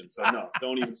division, so no,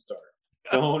 don't even start.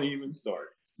 Don't even start.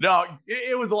 No,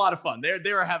 it was a lot of fun.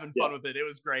 They were having fun with it. It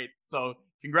was great. So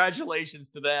congratulations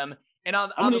to them. And now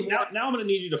I'm going to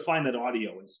need you to find that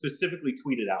audio and specifically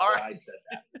tweet it out where I said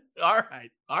that. All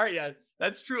right. Yeah,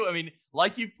 that's true.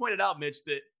 Like you pointed out, Mitch,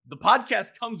 that the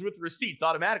podcast comes with receipts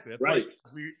automatically. That's right.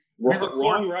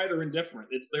 Wrong, right, or indifferent.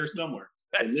 It's there somewhere.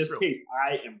 In this case,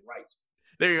 I am right.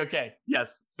 There you go. Okay.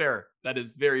 Yes. Fair. That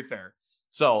is very fair.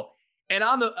 So And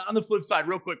on the flip side,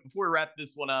 real quick, before we wrap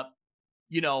this one up,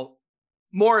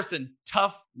 Morrison,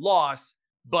 tough loss,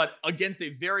 but against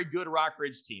a very good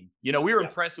Rockridge team. We were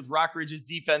impressed with Rockridge's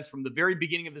defense from the very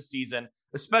beginning of the season,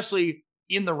 especially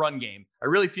in the run game. I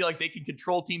really feel like they can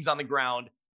control teams on the ground.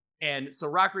 And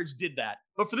so Rockridge did that.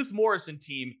 But for this Morrison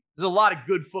team, there's a lot of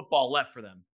good football left for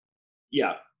them.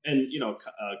 Yeah. And,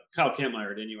 Kyle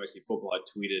Kampmeyer at NUIC Football had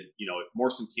tweeted, if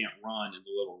Morrison can't run in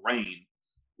the little rain,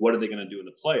 what are they going to do in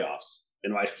the playoffs?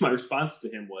 And my response to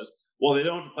him was, well, they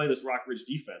don't have to play this Rockridge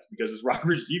defense because this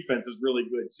Rockridge defense is really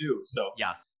good too. So,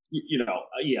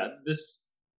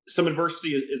 some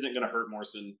adversity isn't going to hurt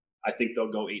Morrison. I think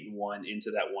they'll go 8-1 into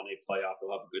that 1A playoff.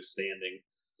 They'll have a good standing.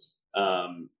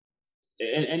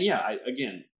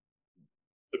 Again,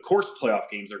 of course, playoff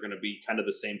games are going to be kind of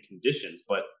the same conditions,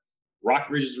 but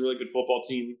Rockridge is a really good football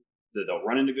team. They'll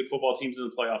run into good football teams in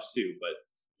the playoffs too. But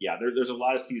yeah, there's a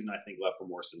lot of season, I think, left for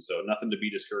Morrison. So nothing to be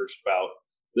discouraged about.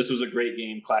 This was a great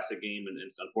game, classic game, and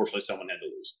unfortunately someone had to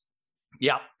lose.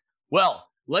 Yeah. Well,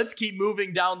 let's keep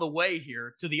moving down the way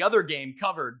here to the other game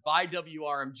covered by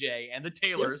WRMJ and the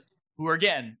Taylors, who are,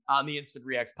 again, on the Instant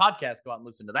Reacts podcast. Go out and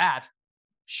listen to that.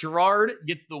 Sherrard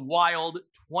gets the wild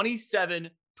 27-26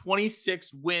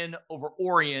 win over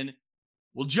Orion.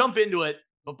 We'll jump into it.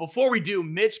 But before we do,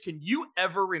 Mitch, can you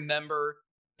ever remember,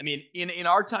 in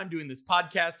our time doing this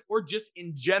podcast or just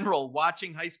in general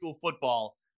watching high school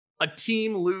football, a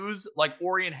team lose like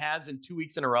Orion has in 2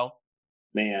 weeks in a row?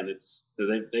 Man,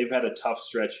 they've had a tough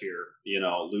stretch here,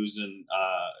 losing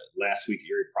last week to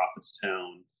Erie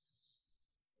Prophetstown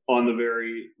on the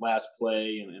very last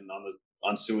play and on the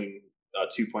ensuing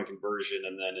 2-point conversion.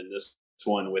 And then in this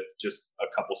one with just a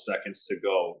couple seconds to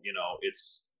go,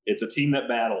 it's a team that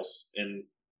battles and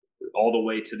all the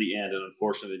way to the end. And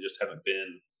unfortunately, they just haven't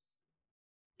been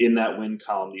in that win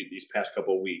column these past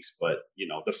couple of weeks. But,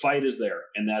 the fight is there,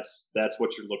 and that's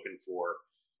what you're looking for.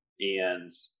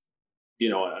 And,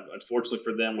 unfortunately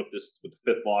for them with the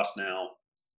fifth loss now,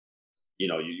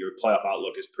 your playoff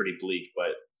outlook is pretty bleak.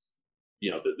 But,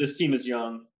 this team is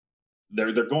young.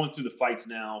 They're going through the fights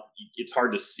now. It's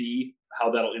hard to see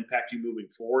how that'll impact you moving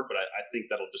forward, but I think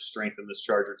that'll just strengthen this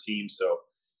Charger team. So,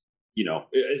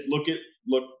 look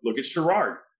at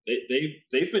Sherrard.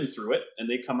 They've been through it, and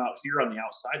they come out here on the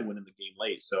outside winning the game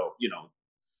late. So,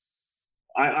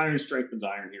 iron strengthens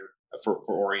iron here for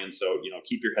Orion. So,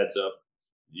 keep your heads up.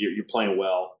 You're playing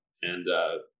well. And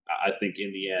I think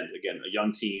in the end, again, a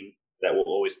young team that will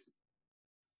always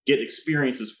get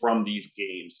experiences from these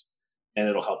games, and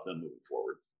it'll help them moving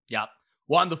forward. Yeah.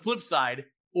 Well, on the flip side,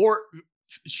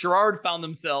 Sherrard found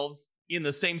themselves in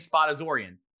the same spot as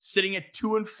Orion, sitting at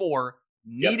 2-4,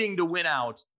 needing to win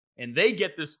out. And they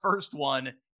get this first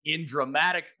one in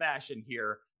dramatic fashion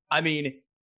here.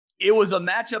 It was a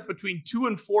matchup between 2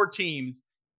 and 4 teams.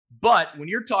 But when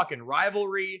you're talking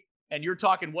rivalry and you're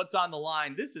talking what's on the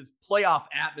line, this is playoff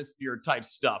atmosphere type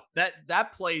stuff.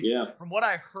 That place, from what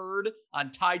I heard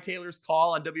on Ty Taylor's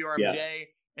call on WRMJ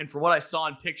and from what I saw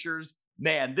in pictures,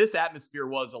 man, this atmosphere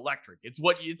was electric. It's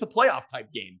a playoff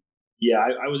type game. Yeah,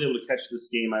 I was able to catch this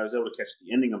game. I was able to catch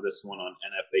the ending of this one on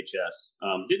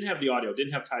NFHS. Didn't have the audio,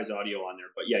 didn't have Ty's audio on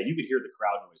there, but yeah, you could hear the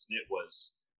crowd noise, and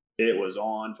it was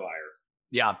on fire.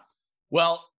 Yeah,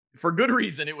 well, for good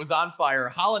reason, it was on fire.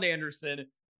 Holland Anderson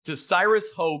to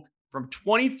Cyrus Hoke from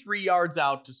 23 yards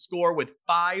out to score with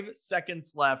 5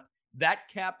 seconds left. That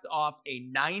capped off a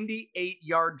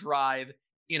 98-yard drive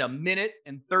in 1 minute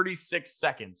and 36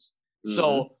 seconds. Mm-hmm.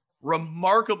 So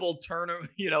remarkable turn of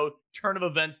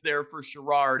events there for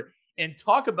Sherrard. And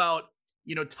talk about,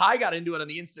 Ty got into it on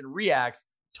the Instant Reacts.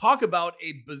 Talk about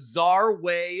a bizarre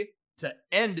way to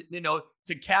end,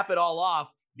 to cap it all off.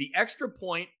 The extra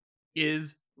point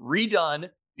is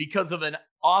redone because of an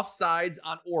offsides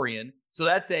on Orion. So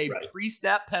that's a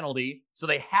pre-snap penalty. So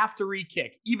they have to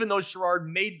re-kick. Even though Sherrard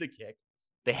made the kick,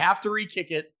 they have to re-kick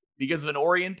it because of an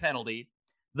Orion penalty.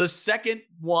 The second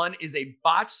one is a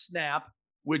botched snap,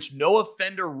 which Noah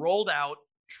Fender rolled out,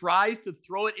 tries to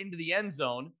throw it into the end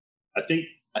zone. I think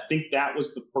that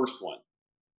was the first one.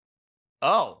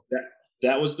 Oh.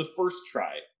 That was the first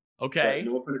try. Okay.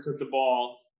 Noah Fender took the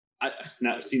ball.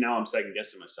 Now I'm second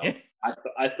guessing myself.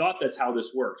 I thought that's how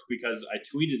this worked because I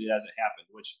tweeted it as it happened,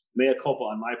 which mea culpa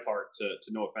on my part to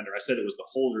Noah Fender. I said it was the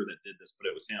holder that did this, but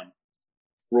it was him.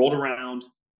 Rolled around,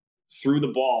 threw the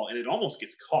ball, and it almost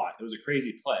gets caught. It was a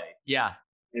crazy play. Yeah.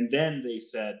 And then they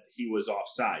said he was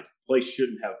offside. The play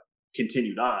shouldn't have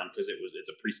continued on because it's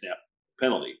a pre-snap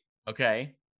penalty.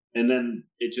 Okay. And then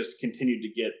it just continued to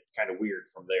get kind of weird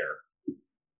from there.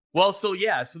 Well, so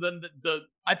then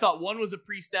I thought one was a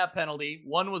pre-snap penalty,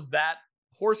 one was that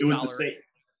horse collar.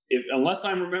 unless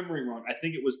I'm remembering wrong, I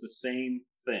think it was the same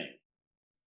thing.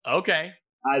 Okay.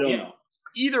 I don't know.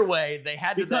 Either way, they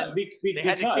had to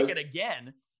kick it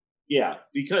again. Yeah,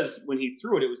 because when he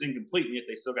threw it, it was incomplete, and yet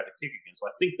they still got to kick again. So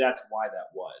I think that's why that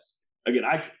was. Again,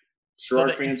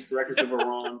 Sherrard fans correct us if we're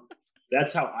wrong.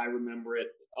 That's how I remember it.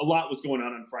 A lot was going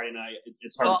on Friday night.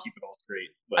 It's hard to keep it all straight.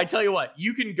 But I tell you what,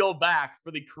 you can go back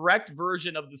for the correct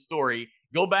version of the story.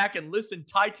 Go back and listen.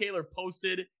 Ty Taylor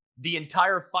posted the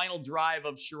entire final drive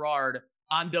of Sherrard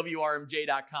on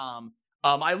WRMJ.com.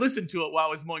 I listened to it while I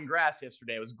was mowing grass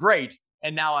yesterday. It was great.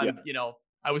 And now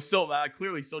I was so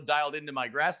clearly so dialed into my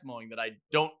grass mowing that I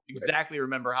don't exactly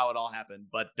remember how it all happened.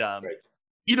 But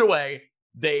either way,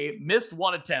 they missed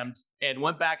one attempt and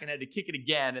went back and had to kick it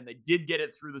again. And they did get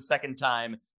it through the second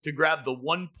time to grab the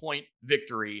 1-point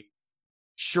victory.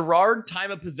 Sherrard time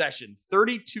of possession,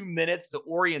 32 minutes to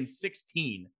Orion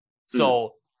 16.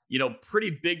 So,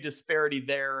 pretty big disparity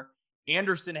there.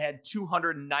 Anderson had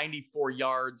 294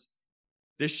 yards.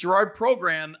 This Sherrard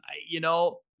program,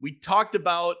 we talked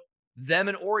about them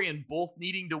and Orion both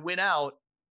needing to win out.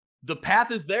 The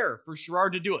path is there for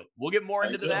Sherrard to do it. We'll get more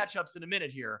into the matchups in a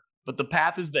minute here, but the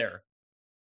path is there.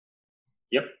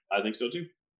 Yep, I think so too.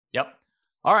 Yep.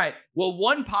 All right. Well,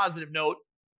 one positive note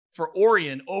for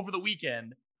Orion over the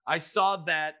weekend, I saw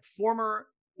that former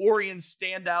Orion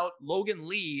standout Logan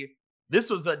Lee, this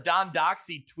was a Don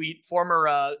Doxey tweet,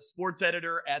 former sports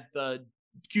editor at the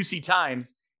QC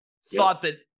Times, thought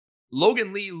that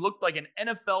Logan Lee looked like an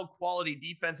NFL quality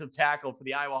defensive tackle for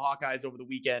the Iowa Hawkeyes over the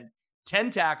weekend. 10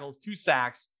 tackles, 2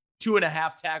 sacks,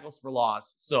 2.5 tackles for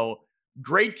loss. So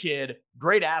great kid,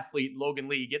 great athlete, Logan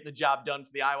Lee, getting the job done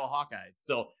for the Iowa Hawkeyes.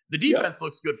 So the defense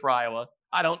looks good for Iowa.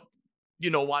 I don't,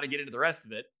 want to get into the rest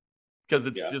of it because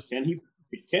it's just. Can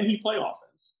he play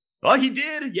offense? Well, he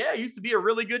did. Yeah, he used to be a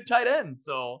really good tight end.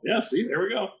 So yeah, see, there we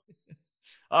go.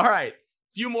 All right.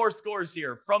 Few more scores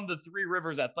here from the Three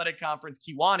Rivers Athletic Conference.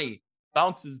 Kewanee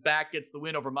bounces back, gets the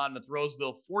win over Monmouth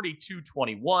Roseville,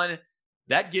 42-21.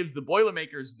 That gives the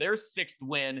Boilermakers their 6th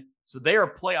win, so they are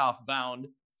playoff bound.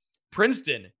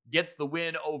 Princeton gets the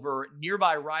win over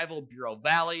nearby rival Bureau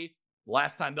Valley.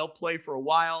 Last time they'll play for a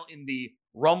while in the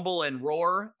Rumble and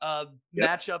Roar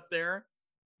matchup there.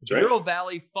 Bureau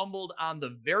Valley fumbled on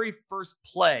the very first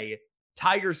play.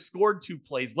 Tigers scored 2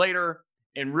 plays later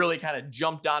and really kind of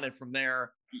jumped on it from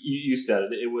there. You said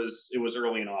it. It was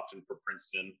early and often for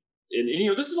Princeton. And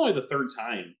this is only the 3rd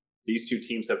time these two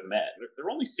teams have met. They're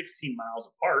only 16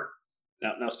 miles apart.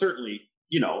 Now certainly,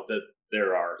 that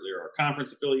there are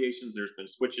conference affiliations, there's been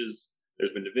switches,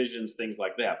 there's been divisions, things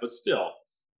like that. But still,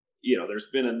 there's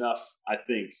been enough, I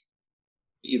think,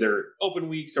 either open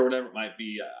weeks or whatever it might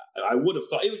be. I would have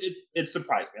thought it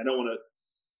surprised me.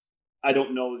 I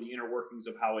don't know the inner workings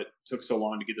of how it took so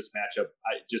long to get this matchup.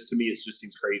 To me, it just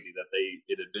seems crazy that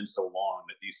it had been so long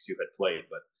that these two had played.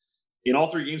 But in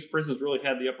all 3 games, Princeton's really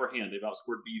had the upper hand. They've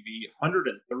outscored BV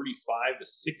 135-16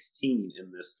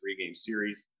 in this 3-game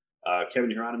series. Kevin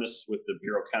Hieronymus with the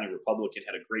Bureau County Republican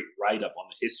had a great write-up on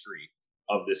the history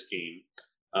of this game.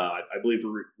 I believe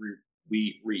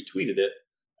we retweeted it,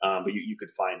 but you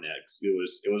could find that.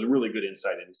 It was a really good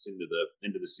insight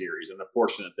into the series. And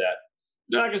unfortunate that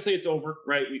I'm not going to say it's over,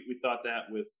 right? We thought that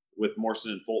with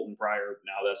Morrison and Fulton prior.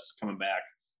 Now that's coming back.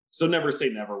 So never say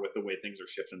never with the way things are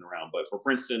shifting around. But for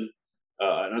Princeton,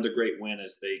 another great win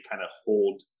as they kind of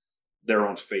hold their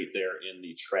own fate there in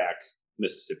the track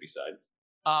Mississippi side.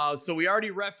 So we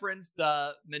already referenced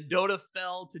Mendota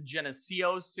fell to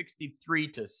Geneseo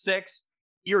 63-6.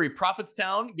 Erie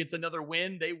Prophetstown gets another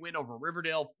win. They win over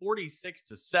Riverdale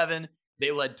 46-7.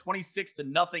 They led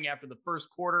 26-0 after the first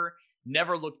quarter.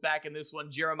 Never looked back in this one.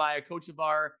 Jeremiah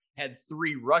Kochevar had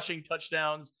 3 rushing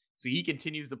touchdowns, so he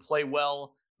continues to play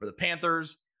well for the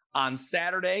Panthers. On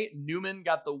Saturday, Newman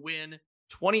got the win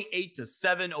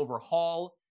 28-7 over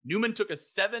Hall. Newman took a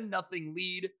 7-0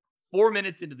 lead 4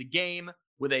 minutes into the game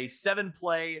with a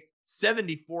 7-play,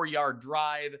 74-yard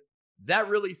drive. That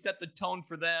really set the tone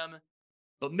for them.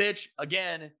 But Mitch,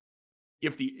 again,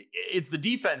 it's the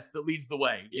defense that leads the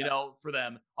way, for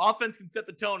them. Offense can set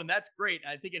the tone, and that's great.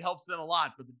 I think it helps them a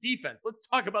lot. But the defense, let's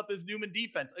talk about this Newman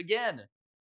defense again.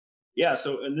 Yeah,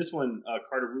 so in this one,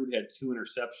 Carter Root had 2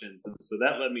 interceptions. And so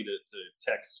that led me to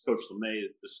text Coach LeMay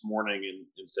this morning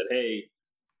and said, hey,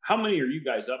 how many are you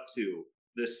guys up to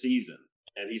this season?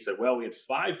 And he said, well, we had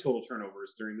 5 total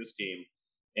turnovers during this game.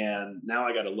 And now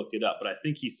I got to look it up. But I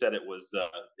think he said it was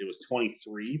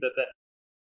 23 that.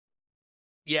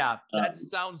 Yeah, that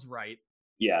sounds right.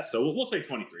 Yeah, so we'll say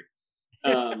 23.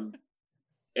 And,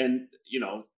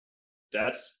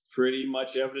 that's pretty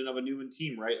much evident of a Newman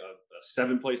team, right? A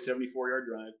 7-play, 74-yard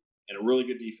drive and a really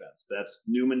good defense. That's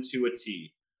Newman to a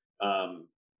T.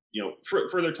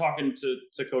 Further talking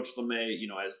to Coach LeMay,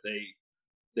 as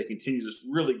they continue this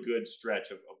really good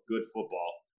stretch of good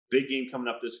football. Big game coming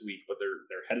up this week, but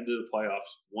they're headed to the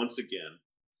playoffs once again.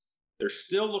 They're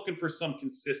still looking for some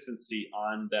consistency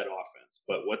on that offense,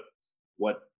 but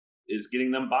what is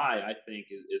getting them by, I think,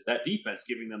 is that defense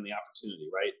giving them the opportunity,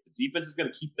 right? The defense is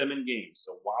going to keep them in games.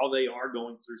 So while they are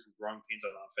going through some growing pains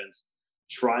on offense,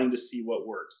 trying to see what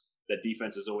works, that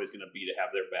defense is always going to be to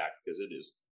have their back, because it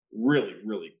is really,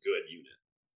 really good unit.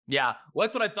 Yeah, well,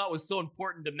 that's what I thought was so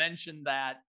important to mention,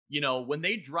 that, when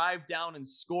they drive down and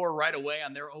score right away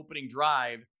on their opening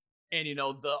drive, and,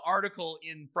 the article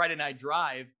in Friday Night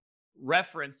Drive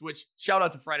referenced, which shout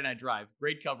out to Friday Night Drive,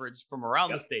 great coverage from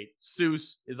around the state.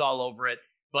 Seuss is all over it.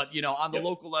 But, on the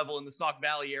local level in the Sauk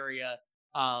Valley area,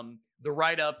 the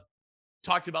write-up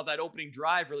talked about that opening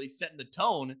drive really setting the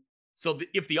tone. So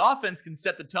if the offense can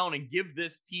set the tone and give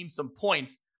this team some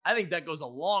points, I think that goes a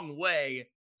long way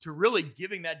to really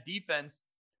giving that defense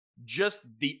just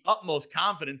the utmost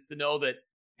confidence to know that,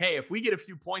 hey, if we get a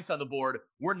few points on the board,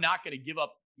 we're not going to give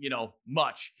up,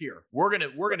 much here. We're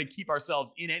going to keep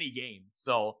ourselves in any game.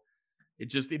 So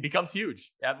it becomes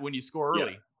huge when you score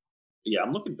early. Yeah,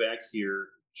 I'm looking back here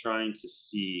trying to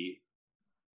see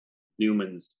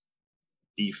Newman's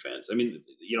defense. I mean,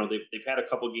 they've had a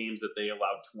couple games that they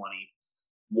allowed 20.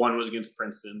 One was against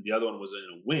Princeton. The other one was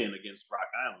in a win against Rock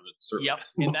Island. Yep,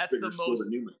 and that's the most.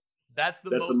 That's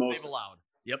the most they've allowed.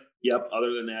 Yep.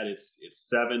 Other than that, it's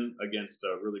 7 against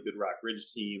a really good Rock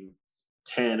Ridge team,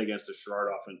 10 against a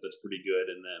Sherrard offense that's pretty good,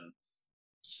 and then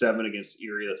 7 against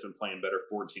Erie that's been playing better,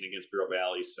 14 against Bureau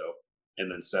Valley,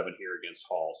 and then 7 here against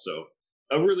Hall. So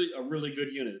a really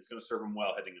good unit. It's going to serve them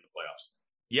well heading into playoffs.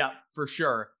 Yeah, for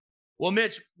sure. Well,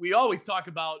 Mitch, we always talk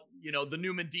about, the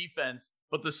Newman defense,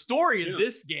 but the story of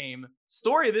this game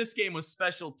was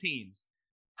special teams.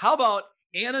 How about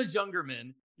Anna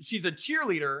Jungerman? She's a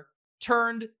cheerleader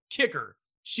turned kicker.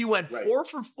 She went 4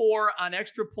 for 4 on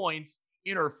extra points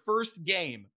in her first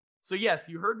game. So yes,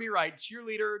 you heard me right.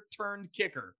 Cheerleader turned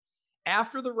kicker.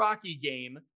 After the Rocky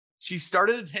game, she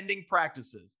started attending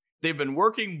practices. They've been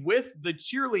working with the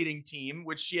cheerleading team,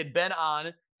 which she had been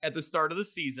on at the start of the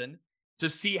season, to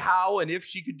see how and if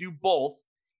she could do both.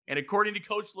 And according to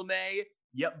Coach LeMay,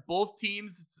 both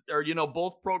teams, or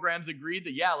both programs agreed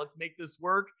that let's make this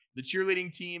work. The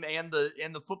cheerleading team and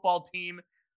the football team.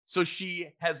 So she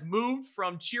has moved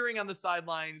from cheering on the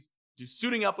sidelines to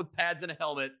suiting up with pads and a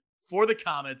helmet for the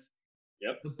Comets.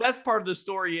 Yep. The best part of the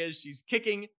story is she's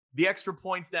kicking the extra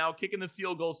points now, kicking the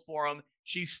field goals for them.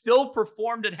 She still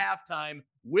performed at halftime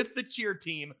with the cheer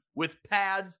team with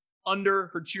pads under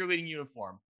her cheerleading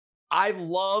uniform. I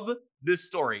love this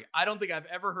story. I don't think I've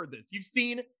ever heard this. You've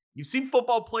seen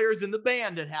football players in the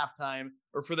band at halftime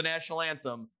or for the national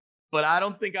anthem, but I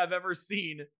don't think I've ever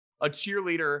seen a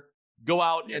cheerleader go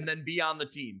out and then be on the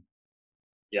team.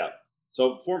 Yeah.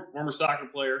 So former soccer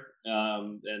player,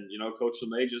 and Coach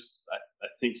LeMay I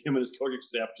think him and his coaching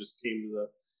staff just came to the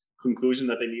conclusion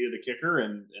that they needed a kicker,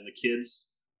 and the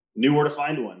kids knew where to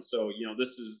find one. So this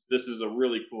is a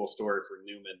really cool story for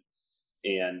Newman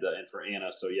and for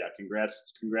Anna. So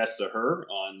congrats to her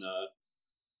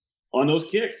on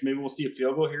those kicks. Maybe we'll see a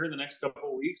field goal here in the next couple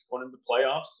of weeks, going into the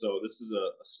playoffs. So this is a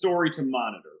story to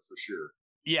monitor for sure.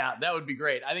 Yeah, that would be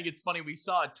great. I think it's funny. We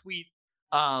saw a tweet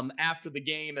after the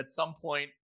game at some point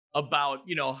about,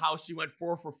 how she went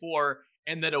 4 for 4.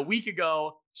 And then a week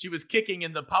ago, she was kicking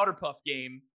in the Powder Puff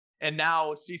game. And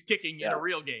now she's kicking in a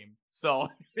real game. So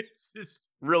it's just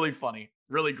really funny.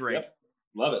 Really great. Yep.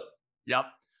 Love it. Yep.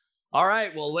 All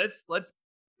right. Well, let's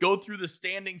go through the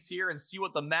standings here and see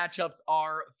what the matchups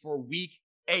are for week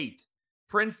 8.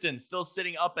 Princeton still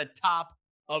sitting up at top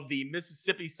of the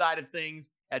Mississippi side of things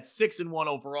at 6-1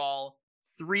 overall,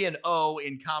 3-0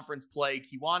 in conference play.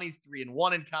 Kewaunee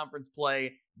 3-1 in conference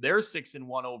play. They're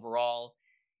 6-1 overall.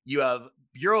 You have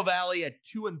Bureau Valley at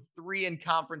 2-3 in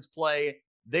conference play.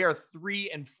 They are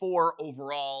 3-4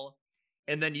 overall.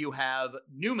 And then you have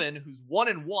Newman, who's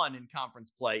 1-1 in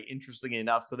conference play, interestingly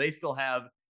enough. So they still have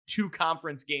 2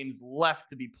 conference games left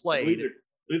to be played. I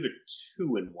believe they're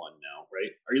 2-1 now,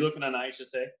 right? Are you looking on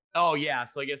IHSA? Oh, yeah.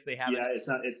 So I guess they have. Yeah, it's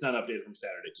not updated from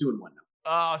Saturday. 2-1 now.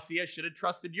 Oh, see, I should have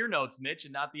trusted your notes, Mitch,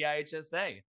 and not the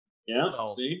IHSA. Yeah,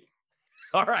 see?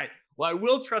 All right. Well, I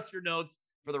will trust your notes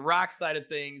for the Rock side of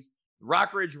things.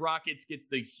 Rock Ridge Rockets gets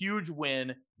the huge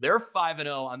win. They're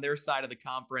 5-0 on their side of the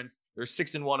conference. They're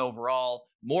 6-1 overall.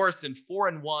 Morrison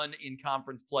 4-1 in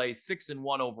conference play,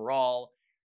 6-1 overall.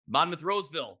 Monmouth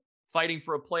Roseville fighting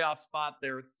for a playoff spot.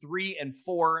 They're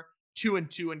 3-4,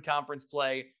 2-2 in conference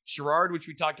play. Sherrard, which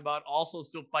we talked about, also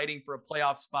still fighting for a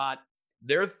playoff spot.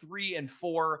 They're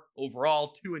 3-4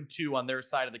 overall, 2-2 on their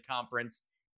side of the conference.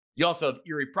 You also have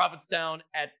Erie Prophetstown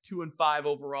at 2-5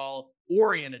 overall,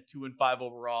 Orion at 2-5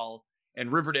 overall,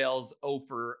 and Riverdale's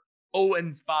 0-5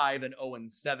 and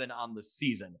 0-7 on the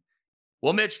season.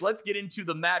 Well, Mitch, let's get into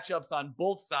the matchups on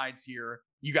both sides here.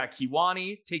 You got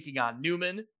Kewanee taking on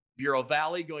Newman, Bureau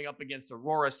Valley going up against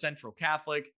Aurora Central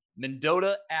Catholic,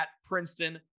 Mendota at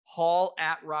Princeton, Hall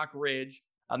at Rock Ridge.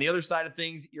 On the other side of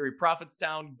things, Erie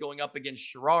Prophetstown going up against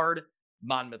Sherrard,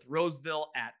 Monmouth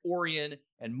Roseville at Orion,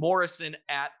 and Morrison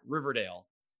at Riverdale.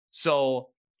 So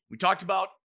we talked about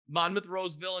Monmouth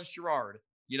Roseville and Sherrard.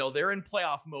 You know, they're in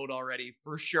playoff mode already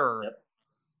for sure. Yep.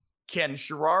 Can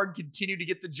Sherrard continue to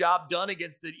get the job done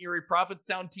against an Erie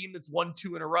Prophetstown team that's won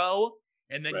 2 in a row?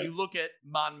 And then you look at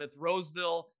Monmouth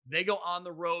Roseville, they go on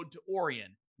the road to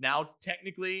Orion. Now,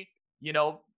 technically, you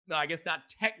know, no, I guess not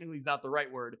technically is not the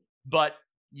right word, but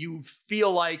you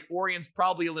feel like Orion's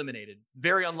probably eliminated. It's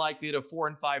very unlikely that a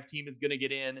 4-5 team is going to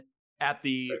get in at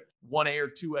the 1A or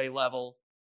 2A level.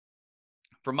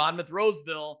 For Monmouth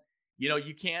Roseville, you know,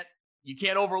 you can't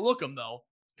overlook them though,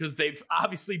 because they've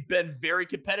obviously been very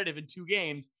competitive in 2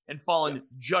 games and fallen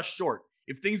just short.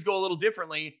 If things go a little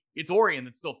differently, it's Orion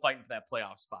that's still fighting for that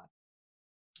playoff spot.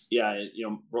 Yeah, you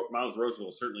know, Monmouth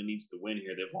Roseville certainly needs to win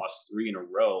here. They've lost 3 in a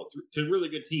row to really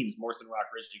good teams, Morrison, Rock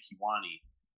Ridge, and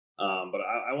Kewanee. But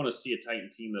I want to see a Titan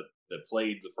team that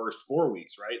played the first 4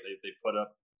 weeks, right? They put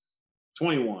up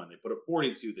 21, they put up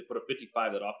 42, they put up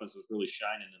 55. That offense was really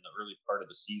shining in the early part of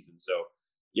the season. So,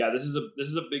 yeah, this is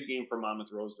a big game for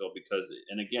Monmouth Roseville because,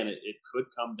 and again, it could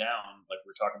come down, like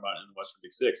we're talking about in the Western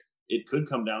Big Six, it could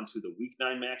come down to the Week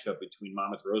 9 matchup between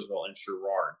Monmouth Roseville and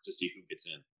Sherrard to see who gets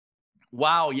in.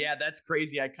 Wow, yeah, that's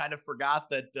crazy. I kind of forgot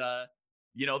that,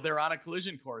 you know, they're on a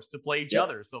collision course to play each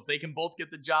other. So if they can both get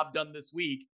the job done this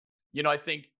week, you know, I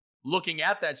think looking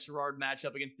at that Sherrard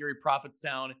matchup against Erie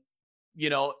Prophetstown, you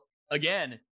know,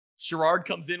 again, Sherrard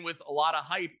comes in with a lot of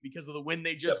hype because of the win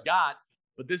they just got.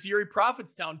 But this Erie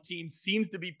Prophetstown team seems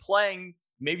to be playing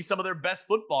maybe some of their best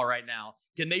football right now.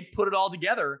 Can they put it all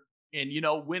together and, you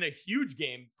know, win a huge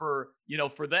game for, you know,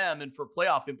 for them and for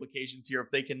playoff implications here if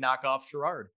they can knock off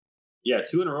Sherrard? Yeah,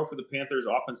 2 in a row for the Panthers.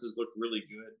 Offenses looked really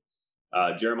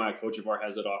good. Jeremiah Kochevar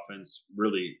has that offense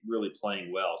really, really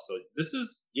playing well. So this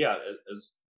is,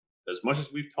 as much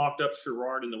as we've talked up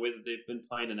Sherrard and the way that they've been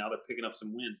playing, and now they're picking up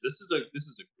some wins. This is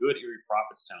a good Erie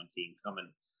Prophetstown team coming.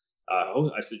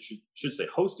 I should say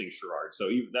hosting Sherrard. So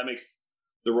that makes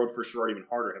the road for Sherrard even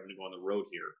harder, having to go on the road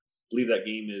here. I believe that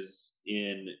game is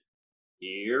in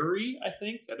Erie. I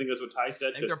think that's what Ty said.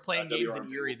 I think they're playing games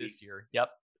in Erie this year.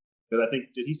 Yep. Because I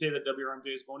think, did he say that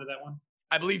WRMJ is going to that one?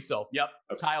 I believe so. Yep.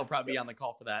 Okay. Ty will probably be on the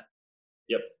call for that.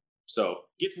 Yep. So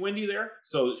gets windy there.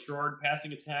 So Sherrard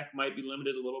passing attack might be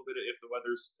limited a little bit if the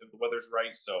weather's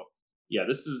right. So yeah,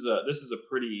 this is a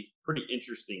pretty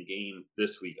interesting game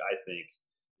this week, I think.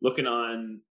 Looking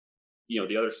on, you know,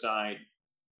 the other side,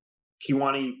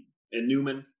 Kewanee and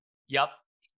Newman. Yep.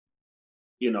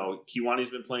 You know, Kewanee's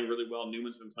been playing really well.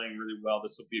 Newman's been playing really well.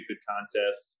 This will be a good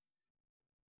contest.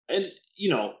 And,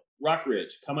 you know, Rock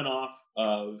Ridge coming off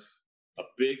of a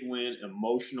big win,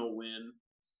 emotional win.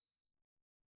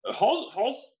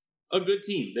 Hall's a good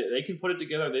team. They can put it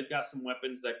together. They've got some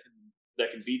weapons that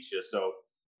can beat you. So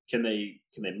can they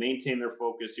maintain their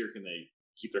focus here? Can they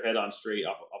keep their head on straight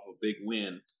off a big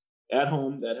win at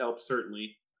home? That helps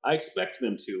certainly. I expect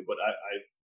them to, but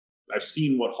I've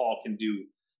seen what Hall can do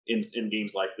in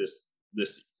games like this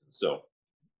season. So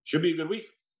should be a good week.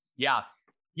 Yeah.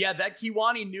 Yeah, that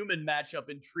Kewanee-Newman matchup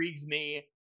intrigues me.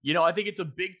 You know, I think it's a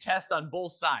big test on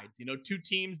both sides. You know, 2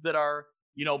 teams that are,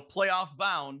 you know, playoff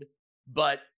bound,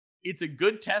 but it's a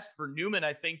good test for Newman,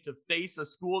 I think, to face a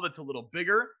school that's a little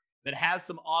bigger, that has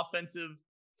some offensive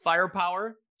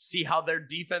firepower, see how their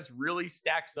defense really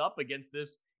stacks up against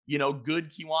this, you know,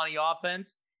 good Kewanee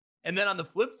offense. And then on the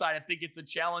flip side, I think it's a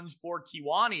challenge for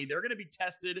Kewanee. They're going to be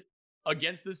tested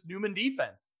against this Newman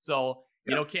defense. So,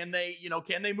 you know, can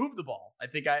they move the ball? I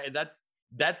think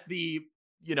that's the,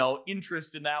 you know,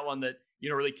 interest in that one that, you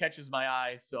know, really catches my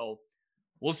eye. So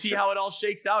we'll see how it all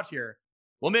shakes out here.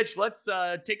 Well, Mitch, let's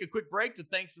take a quick break to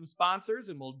thank some sponsors,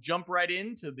 and we'll jump right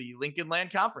into the Lincoln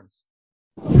Land Conference.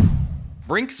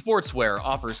 Brink Sportswear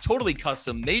offers totally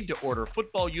custom made-to-order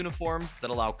football uniforms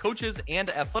that allow coaches and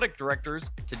athletic directors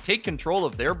to take control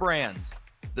of their brands.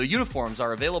 The uniforms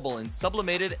are available in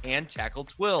sublimated and tackle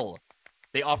twill.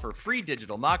 They offer free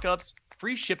digital mock-ups,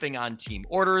 free shipping on team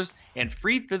orders, and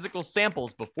free physical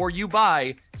samples before you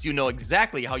buy, so you know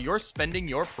exactly how you're spending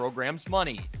your program's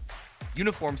money.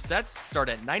 Uniform sets start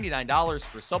at $99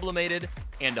 for sublimated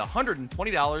and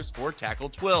 $120 for tackle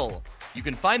twill. You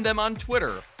can find them on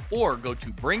Twitter or go to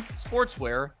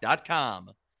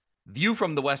brinksportswear.com. View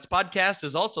from the West podcast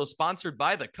is also sponsored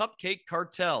by the Cupcake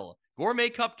Cartel, gourmet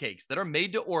cupcakes that are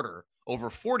made to order. Over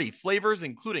 40 flavors,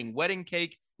 including wedding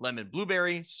cake, lemon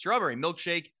blueberry, strawberry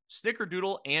milkshake,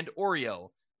 snickerdoodle, and Oreo.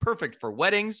 Perfect for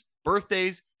weddings,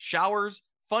 birthdays, showers,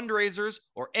 fundraisers,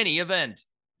 or any event.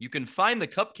 You can find the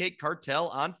Cupcake Cartel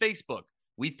on Facebook.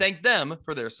 We thank them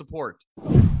for their support.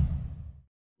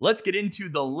 Let's get into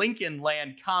the Lincoln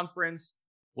Land Conference.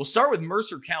 We'll start with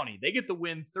Mercer County. They get the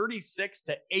win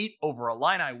 36-8 over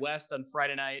Illini West on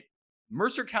Friday night.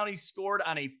 Mercer County scored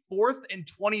on a 4th and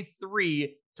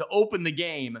 23 to open the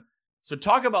game. So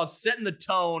talk about setting the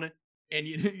tone and,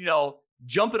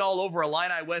 jumping all over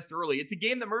Illini West early. It's a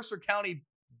game that Mercer County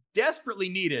desperately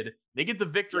needed. They get the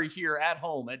victory here at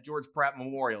home at George Pratt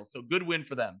Memorial. So good win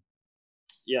for them.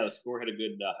 Yeah, the score had a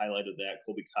good highlight of that.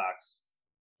 Colby Cox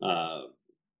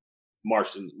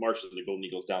marched the Golden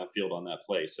Eagles down the field on that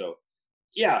play. So,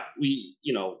 yeah,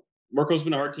 Merco's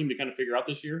been a hard team to kind of figure out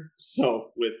this year.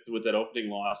 So with that opening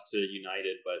loss to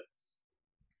United,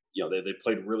 but they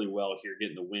played really well here,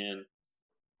 getting the win.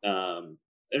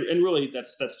 And really,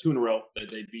 that's 2 in a row.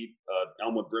 They beat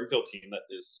Elmwood Brimfield team that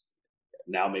is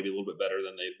now maybe a little bit better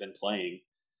than they've been playing.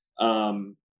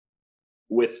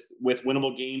 With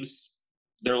winnable games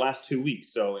their last 2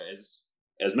 weeks. So as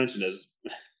mentioned, as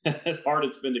hard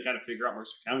it's been to kind of figure out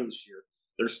Mercer County this year,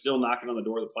 they're still knocking on the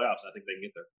door of the playoffs. I think they can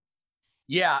get there.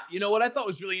 Yeah, what I thought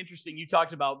was really interesting, you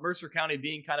talked about Mercer County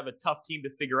being kind of a tough team to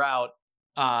figure out.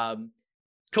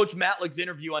 Coach Matlick's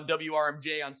interview on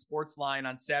WRMJ on Sportsline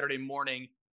on Saturday morning,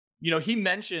 he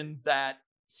mentioned that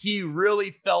he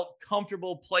really felt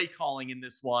comfortable play calling in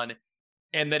this one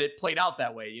and that it played out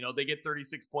that way. They get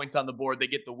 36 points on the board, they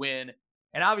get the win.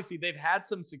 And obviously they've had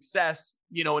some success,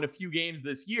 in a few games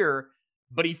this year,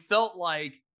 but he felt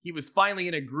like he was finally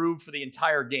in a groove for the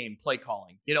entire game, play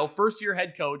calling. First year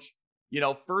head coach,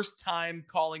 first time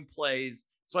calling plays.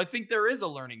 So I think there is a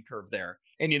learning curve there.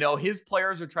 And, his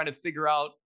players are trying to figure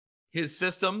out his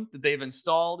system that they've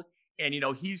installed. And,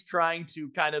 he's trying to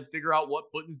kind of figure out what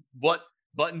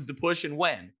buttons to push and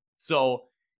when. So,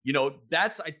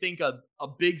 that's, I think, a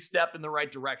big step in the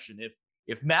right direction.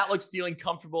 If Matlick's feeling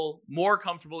more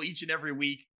comfortable each and every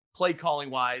week, play calling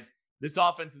wise, this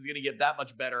offense is going to get that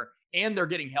much better. And they're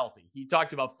getting healthy. He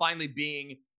talked about finally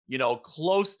being,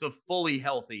 close to fully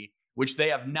healthy, which they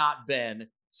have not been.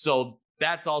 So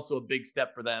that's also a big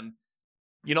step for them.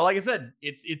 Like I said,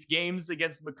 it's games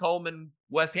against Macomb and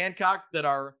West Hancock that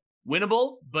are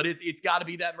winnable, but it's got to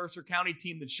be that Mercer County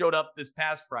team that showed up this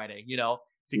past Friday, to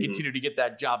continue to get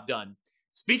that job done.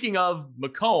 Speaking of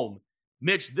Macomb,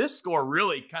 Mitch, this score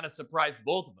really kind of surprised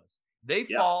both of us. They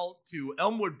fall to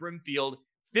Elmwood Brimfield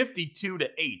 52-8.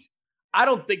 I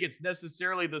don't think it's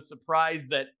necessarily the surprise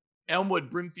that Elmwood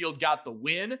Brimfield got the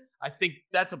win. I think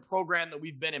that's a program that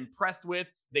we've been impressed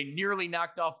with. They nearly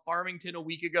knocked off Farmington a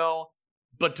week ago,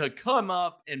 but to come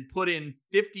up and put in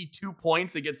 52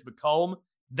 points against Macomb,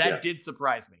 that did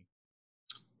surprise me.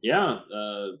 Yeah.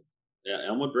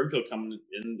 Elmwood Brimfield coming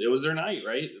in, it was their night,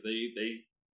 right? They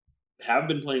have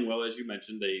been playing well, as you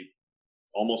mentioned. They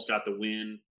almost got the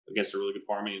win against a really good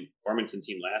Farmington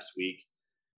team last week.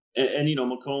 And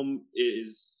Macomb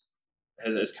has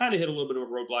kind of hit a little bit of a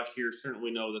roadblock here.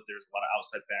 Certainly know that there's a lot of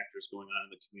outside factors going on in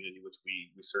the community, which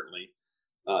we certainly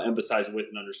empathize with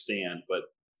and understand. But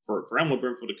for Elmwood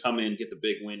Brimfield to come in, get the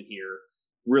big win here,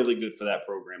 really good for that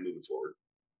program moving forward.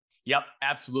 Yep,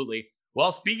 absolutely.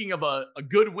 Well, speaking of a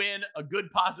good win, a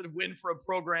good positive win for a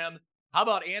program, how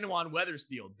about Anawan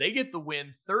Wethersfield? They get the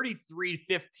win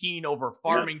 33-15 over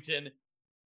Farmington. Yeah.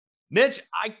 Mitch,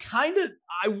 I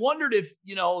wondered if,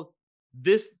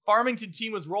 this Farmington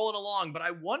team was rolling along, but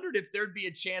I wondered if there'd be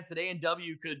a chance that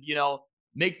A&W could,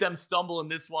 make them stumble in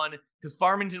this one, because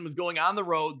Farmington was going on the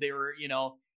road. They were,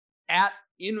 at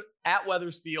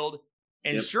Wethersfield.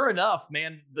 And sure enough,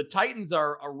 man, the Titans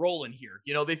are rolling here.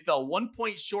 They fell 1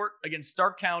 point short against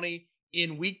Stark County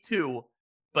in week 2.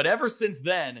 But ever since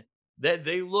then,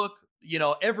 they look,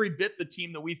 every bit the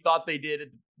team that we thought they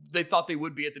thought they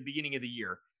would be at the beginning of the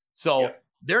year. So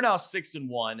they're now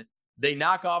 6-1. They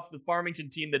knock off the Farmington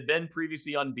team that had been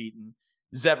previously unbeaten.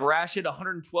 Zeb Rashid,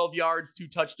 112 yards, 2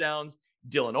 touchdowns.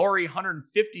 Dylan Ori,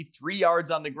 153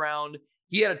 yards on the ground.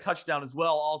 He had a touchdown as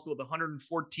well, also with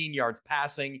 114 yards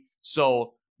passing.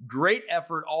 So great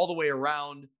effort all the way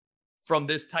around from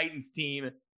this Titans team.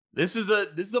 This is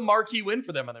a marquee win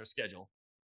for them on their schedule.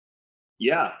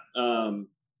 Yeah. One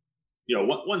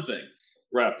thing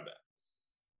right off the bat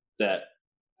that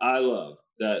I love,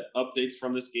 that updates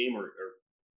from this game or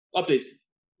updates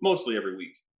mostly every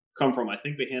week, come from, I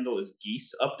think the handle is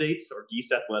Geese Updates or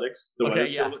Geese Athletics. The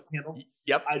Okay, handle.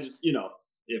 Yep. I just,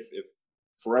 if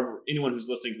forever anyone who's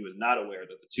listening who is not aware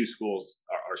that the two schools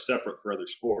are separate for other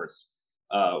sports,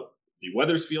 the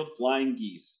Wethersfield Flying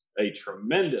Geese, a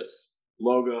tremendous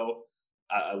logo.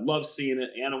 I love seeing it.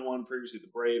 Anna won previously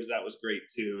the Braves. That was great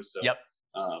too. So, yep.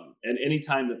 And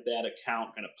anytime that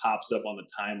account kind of pops up on the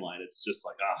timeline, it's just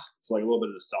like, it's like a little bit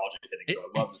of nostalgia hitting. So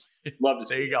I love to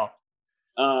see. There you go.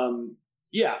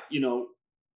 Yeah,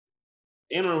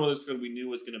 Anna Wethersfield we knew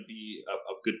was going to be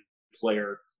a good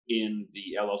player in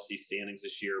the LLC standings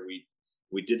this year. We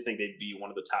did think they'd be one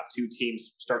of the top two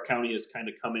teams. Stark County has kind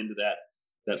of come into that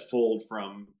fold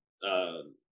from, I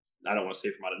don't want to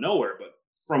say from out of nowhere, but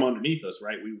from underneath us,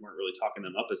 right? We weren't really talking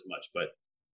them up as much, but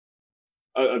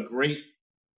a great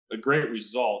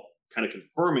result, kind of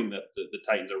confirming that the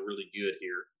Titans are really good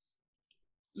here.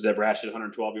 Zeb Ratchet,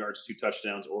 112 yards, 2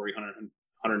 touchdowns. Ori,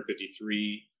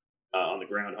 153 on the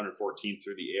ground, 114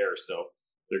 through the air. So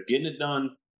they're getting it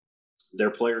done. Their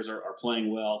players are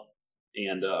playing well,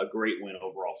 and a great win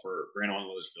overall for Anna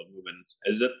Wethersfield. Moving,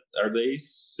 are they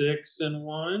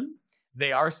 6-1?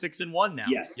 They are 6-1 now.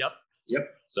 Yes. Yep.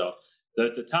 So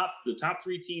the top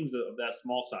 3 teams of that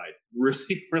small side,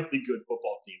 really, really good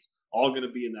football teams, all going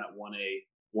to be in that 1A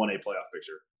playoff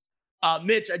picture.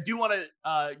 Mitch, I do want to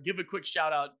give a quick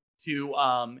shout out to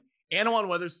Anna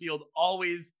Wethersfield.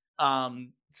 Always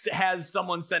has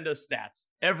someone send us stats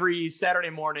every Saturday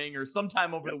morning or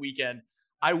sometime over the weekend.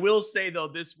 I will say though,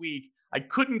 this week I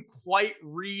couldn't quite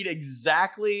read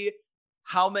exactly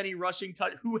how many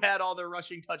who had all their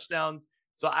rushing touchdowns.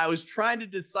 So I was trying to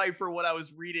decipher what I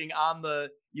was reading on the,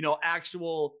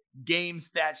 actual game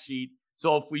stat sheet.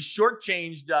 So if we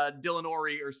shortchanged Dylan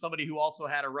Ori or somebody who also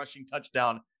had a rushing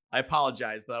touchdown, I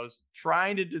apologize, but I was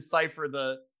trying to decipher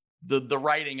the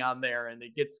writing on there, and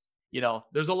it gets,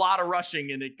 there's a lot of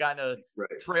rushing and it kind of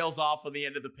trails off on the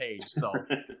end of the page. So,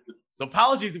 so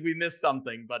apologies if we missed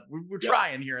something, but we're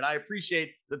trying here, and I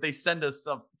appreciate that they send us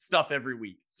some stuff every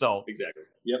week. So exactly.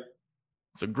 Yep.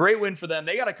 So great win for them.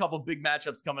 They got a couple big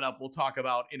matchups coming up we'll talk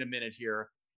about in a minute here.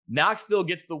 Knoxville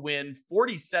gets the win,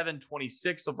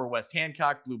 47-26 over West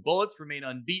Hancock. Blue Bullets remain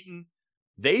unbeaten.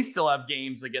 They still have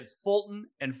games against Fulton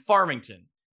and Farmington.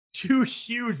 2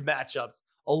 huge matchups.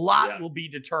 A lot will be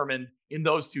determined in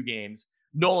those 2 games.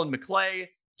 Nolan McClay,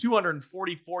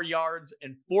 244 yards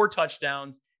and 4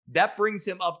 touchdowns. That brings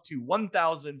him up to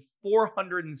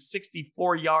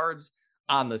 1,464 yards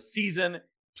on the season.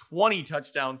 20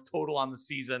 touchdowns total on the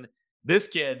season. This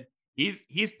kid,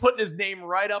 he's putting his name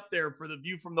right up there for the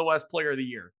View from the West Player of the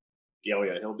Year. Yeah,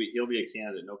 he'll be a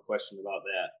candidate, no question about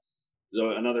that.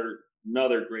 So another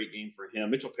great game for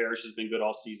him. Mitchell Parrish has been good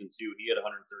all season too. He had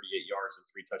 138 yards and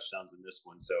 3 touchdowns in this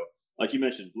one. So, like you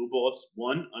mentioned, Blue Bullets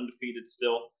won undefeated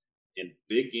still in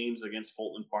big games against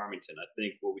Fulton and Farmington. I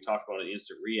think what we talked about in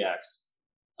Instant Reacts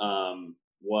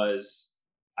was,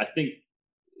 I think,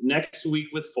 next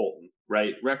week with Fulton,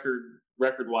 right? Record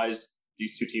wise,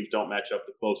 these 2 teams don't match up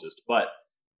the closest, but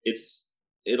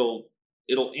it'll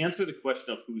answer the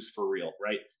question of who's for real,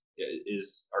 right?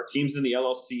 Are teams in the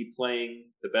LLC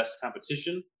playing the best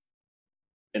competition,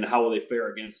 and how will they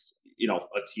fare against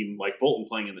a team like Fulton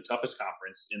playing in the toughest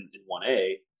conference in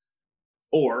 1A,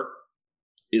 or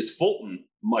is Fulton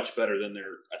much better than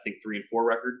their, I think, 3-4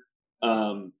 record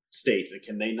states, and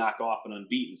can they knock off an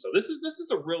unbeaten? So this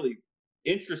is a really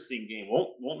interesting game.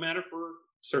 Won't matter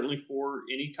certainly for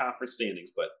any conference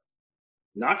standings, but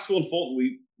Knoxville and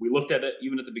Fulton, we looked at it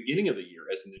even at the beginning of the year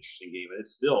as an interesting game, and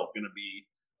it's still going to be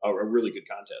a really good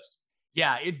contest.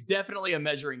 Yeah, it's definitely a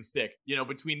measuring stick,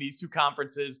 between these 2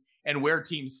 conferences and where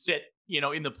teams sit,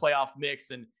 in the playoff mix,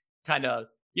 and kind of,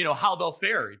 how they'll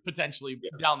fare potentially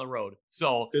down the road.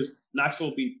 So because Knoxville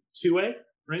will be 2A,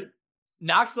 right?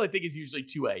 Knoxville, I think, is usually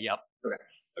 2A. Yep. Okay.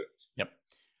 Yep.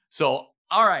 So,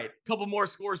 all right, a couple more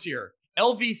scores here.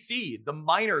 LVC, the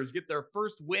Miners get their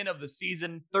first win of the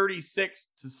season,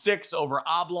 36-6 over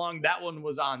Oblong. That one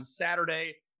was on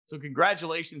Saturday. So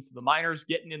congratulations to the Miners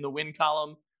getting in the win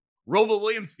column. Rova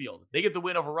Williamsfield, they get the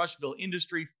win over Rushville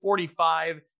Industry,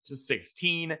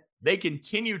 45-16. They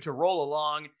continue to roll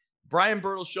along. Brian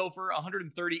Bertelshofer,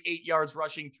 138 yards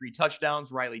rushing, 3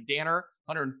 touchdowns. Riley Danner,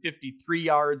 153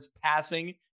 yards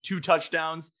passing, 2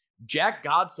 touchdowns. Jack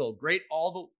Godsell, great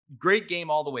game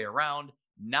all the way around.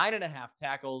 9.5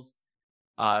 tackles,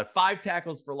 5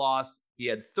 tackles for loss. He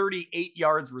had 38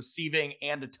 yards receiving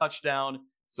and a touchdown.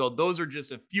 So those are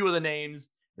just a few of the names.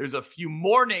 There's a few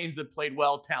more names that played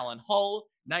well. Talon Hull,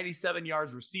 97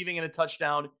 yards receiving and a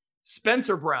touchdown.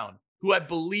 Spencer Brown, who I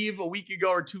believe a week ago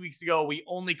or 2 weeks ago, we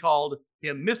only called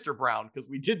him Mr. Brown because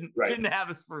we didn't have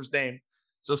his first name.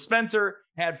 So Spencer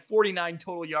had 49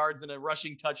 total yards and a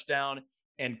rushing touchdown,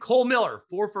 and Cole Miller,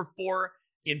 4 for 4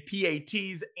 in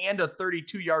PATs and a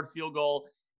 32-yard field goal.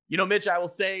 You know, Mitch, I will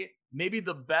say maybe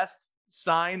the best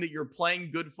sign that you're playing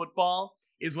good football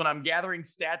is when I'm gathering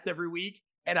stats every week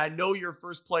and I know your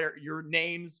players'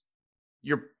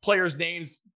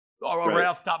 names are right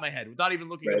off the top of my head without even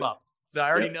looking them up. So I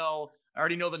already know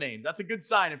the names. That's a good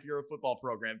sign if you're a football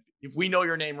program, if we know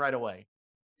your name right away.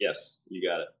 Yes, you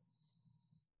got it.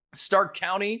 Stark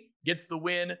County gets the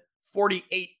win,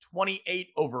 48-28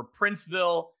 over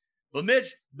Princeville. But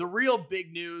Mitch, the real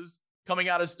big news coming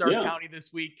out of Stark County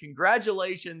this week,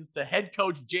 congratulations to head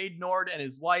coach Jade Nord and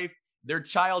his wife. Their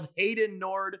child Hayden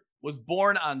Nord was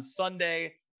born on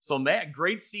Sunday. So man,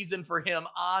 great season for him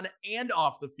on and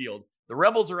off the field. The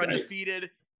Rebels are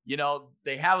undefeated. You know,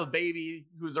 they have a baby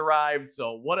who's arrived.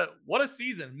 So what a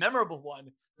season, memorable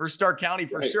one for Stark County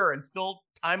for sure. And still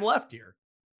time left here.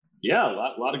 Yeah,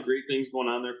 a lot of great things going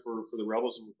on there for the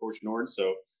Rebels and Coach Nord.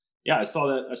 So yeah, I saw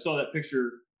that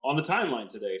picture on the timeline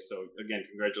today. So again,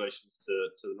 congratulations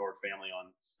to the Nord family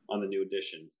on the new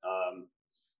addition.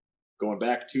 Going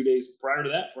back 2 days prior to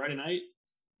that, Friday night,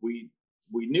 we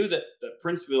knew that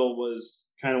Princeville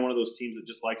was kind of one of those teams that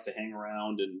just likes to hang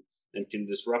around and can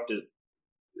disrupt it.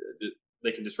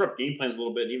 They can disrupt game plans a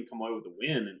little bit and even come away with a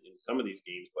win in some of these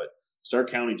games. But Stark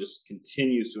County just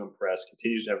continues to impress,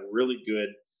 continues to have really good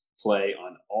play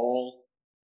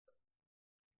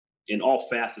in all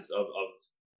facets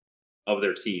of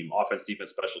their team, offense,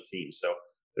 defense, special teams. So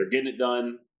they're getting it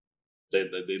done. They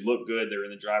look good. They're in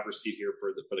the driver's seat here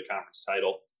for the conference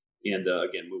title, and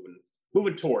again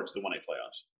moving towards the 1A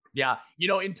playoffs. Yeah, you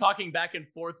know, in talking back and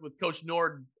forth with Coach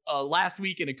Nord last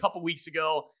week and a couple weeks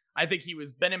ago, I think he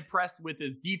was been impressed with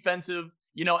his defensive,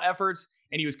 efforts,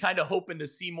 and he was kind of hoping to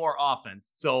see more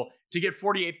offense. So to get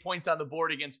 48 points on the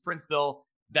board against Princeville,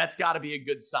 that's got to be a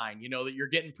good sign, that you're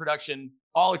getting production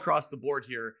all across the board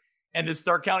here. And this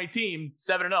Stark County team,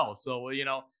 7-0. So,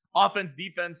 offense,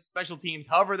 defense, special teams,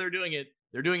 however they're doing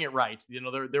it right.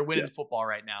 They're winning football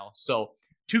right now. So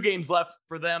 2 games left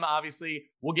for them.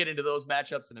 Obviously, we'll get into those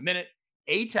matchups in a minute.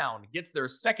 A-Town gets their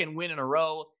second win in a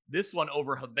row. This one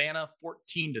over Havana,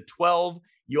 14-12.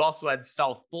 You also had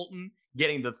South Fulton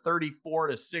getting the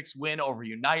 34-6 win over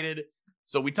United.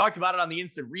 So we talked about it on the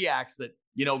Instant Reacts that,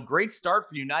 great start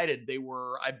for United. They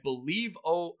were, I believe,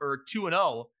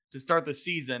 2-0 to start the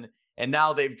season. And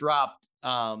now they've dropped,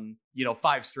 5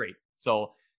 straight.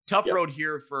 So tough road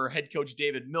here for head coach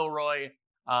David Milroy.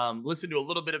 Listened to a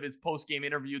little bit of his post-game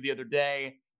interview the other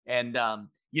day. And,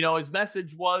 his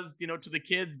message was, to the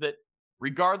kids that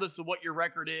regardless of what your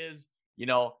record is,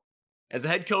 as a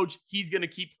head coach, he's going to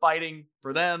keep fighting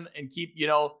for them and keep,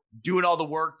 doing all the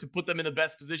work to put them in the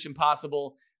best position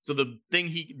possible. So the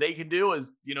thing they can do is,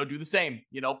 do the same,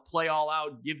 play all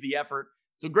out, give the effort.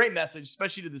 So great message,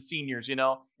 especially to the seniors.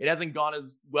 It hasn't gone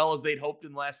as well as they'd hoped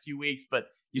in the last few weeks, but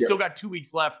you still got 2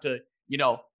 weeks left to,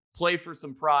 play for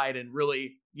some pride and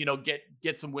really,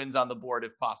 get some wins on the board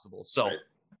if possible. So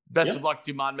best of luck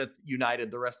to Monmouth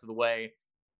United the rest of the way.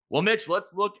 Well, Mitch,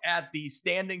 let's look at the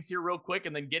standings here real quick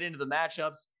and then get into the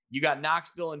matchups. You got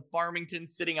Knoxville and Farmington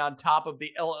sitting on top of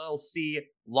the LLC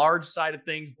large side of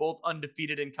things, both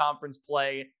undefeated in conference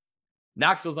play.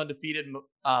 Knoxville's undefeated.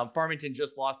 Farmington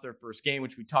just lost their first game,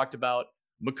 which we talked about.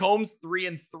 Macomb's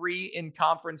 3-3 in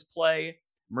conference play.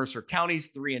 Mercer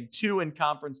County's 3-2 in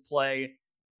conference play.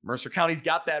 Mercer County's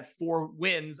got that 4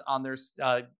 wins on their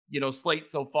slate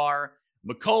so far.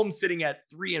 Macomb sitting at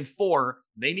 3-4.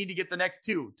 They need to get the next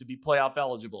 2 to be playoff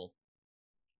eligible.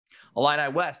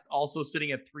 Illini West also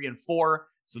sitting at 3-4,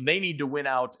 so they need to win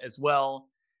out as well.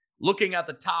 Looking at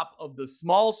the top of the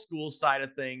small school side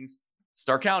of things,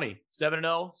 Stark County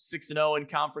 7-0, 6-0 in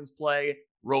conference play.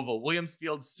 Roval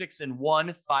Williamsfield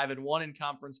 6-1, 5-1 in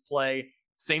conference play.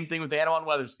 Same thing with Anawan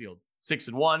Wethersfield,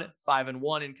 6-1,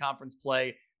 5-1 in conference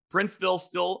play. Princeville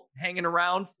still hanging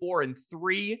around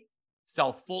 4-3.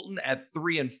 South Fulton at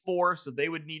 3-4, so they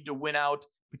would need to win out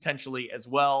potentially as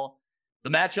well. The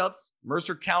matchups,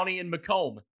 Mercer County and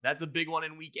Macomb. That's a big one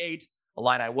in week 8.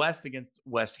 Illini West against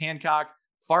West Hancock.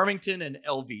 Farmington and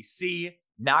LVC.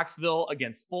 Knoxville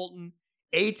against Fulton.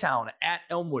 A-Town at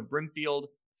Elmwood Brimfield.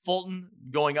 Fulton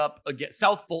going up against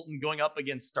South Fulton going up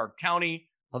against Stark County.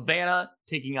 Havana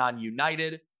taking on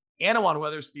United. Anawan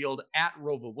Wethersfield at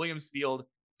Roval Williamsfield.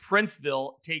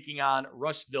 Princeville taking on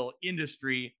Rushville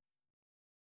Industry.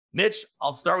 Mitch,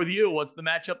 I'll start with you. What's the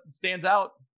matchup that stands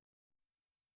out?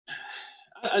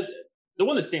 The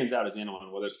one that stands out is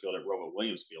Anawan Wethersfield at Roval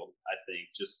Williamsfield. I think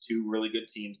just 2 really good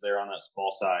teams there on that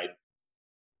small side.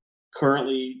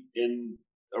 Currently in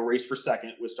a race for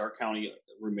second with Stark County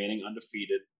remaining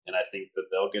undefeated. and I think that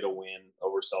they'll get a win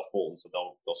over South Fulton, so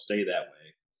they'll stay that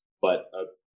way. But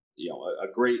a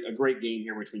great game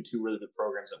here between two really good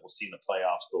programs that we'll see in the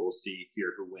playoffs, but we'll see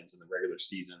here who wins in the regular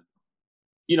season.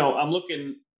 I'm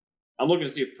looking to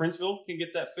see if Princeville can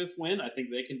get that 5th win. I think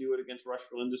they can do it against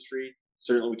Rushville Industry.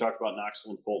 Certainly, we talked about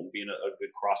Knoxville and Fulton being a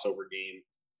good crossover game.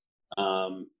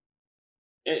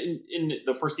 In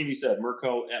the first game, you said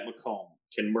Murco at Macomb.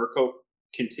 Can Murco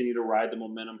continue to ride the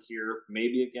momentum here,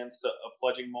 maybe against a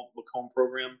fledgling Macomb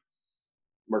program?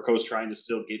 Murco's trying to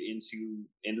still get into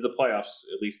the playoffs,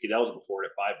 at least get eligible for it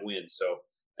at 5 wins. So,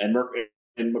 and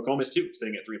Macomb is too,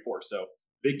 sitting at 3-4. So,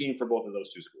 big game for both of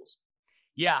those two schools.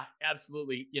 Yeah,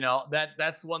 absolutely.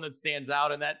 That's one that stands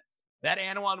out, and that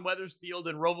Anawan Weathersfield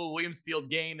and Roval Williamsfield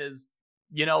game is,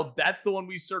 that's the one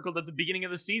we circled at the beginning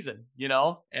of the season.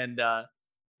 And are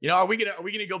we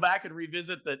gonna go back and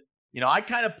revisit that? I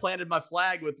kind of planted my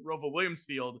flag with Roval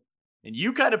Williamsfield, and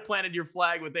you kind of planted your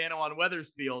flag with Anawan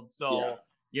Weathersfield. So,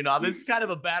 this is kind of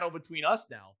a battle between us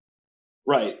now.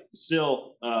 Right.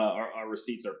 Still, our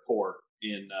receipts are poor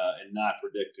in not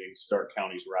predicting Stark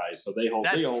County's rise. So they hold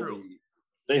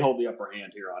the upper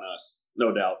hand here on us,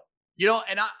 no doubt.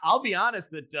 And I'll be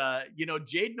honest that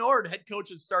Jade Nord, head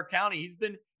coach at Stark County,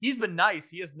 he's been nice.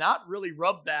 He has not really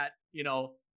rubbed that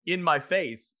in my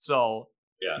face. So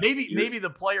yeah, maybe the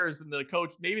players and the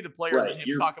coach, maybe the players and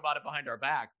him talk about it behind our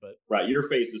back. But right, your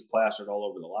face is plastered all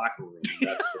over the locker room.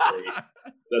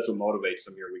 That's what motivates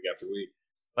them here week after week.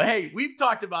 But hey, we've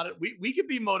talked about it. We could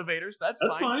be motivators. That's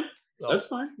fine. So, that's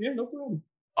fine. Yeah, no problem.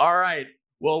 All right.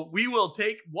 Well, we will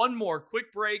take one more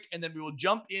quick break, and then we will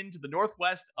jump into the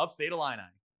Northwest Upstate Illini.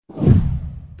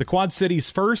 The Quad City's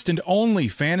first and only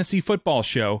fantasy football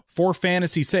show, For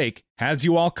Fantasy's Sake, has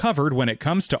you all covered when it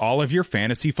comes to all of your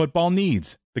fantasy football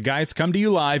needs. The guys come to you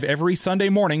live every Sunday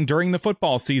morning during the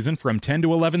football season from 10 to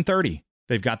 11:30.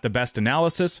 They've got the best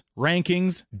analysis,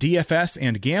 rankings, DFS,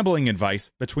 and gambling advice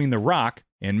between the Rock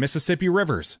and Mississippi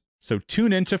Rivers. So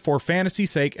tune in to For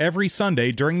Fantasy's Sake every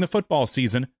Sunday during the football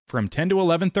season from 10 to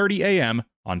 11:30 a.m.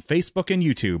 on Facebook and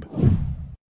YouTube.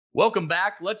 Welcome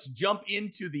back. Let's jump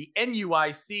into the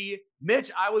NUIC.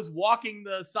 Mitch, I was walking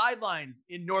the sidelines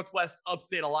in Northwest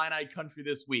Upstate Illini country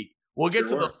this week. We'll get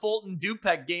to the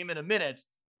Fulton-Dupec game in a minute,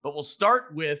 but we'll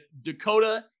start with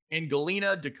Dakota and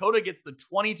Galena. Dakota gets the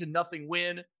 20-0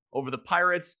 win over the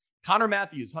Pirates. Connor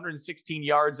Matthews, 116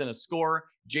 yards and a score.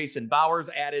 Jason Bowers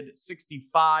added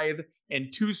 65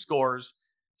 and 2 scores.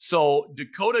 So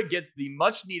Dakota gets the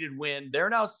much-needed win. They're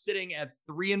now sitting at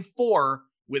 3-4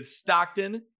 with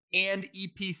Stockton and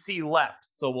EPC left.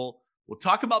 So we'll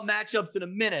talk about matchups in a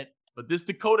minute, but this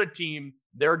Dakota team,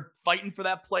 they're fighting for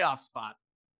that playoff spot.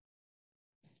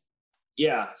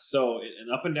 Yeah, so an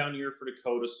up and down year for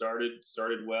Dakota.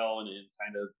 Started well and it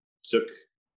kind of took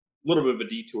a little bit of a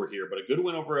detour here, but a good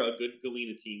win over a good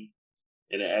Galena team.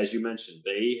 And as you mentioned,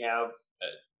 they have,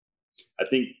 I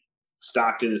think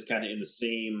Stockton is kind of in the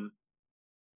same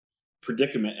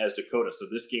predicament as Dakota. So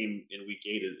this game in week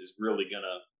 8 is really going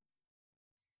to,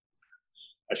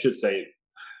 I should say,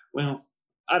 well,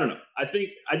 I don't know. I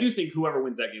do think whoever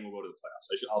wins that game will go to the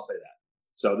playoffs. I'll say that.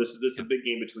 So this is a big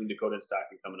game between Dakota and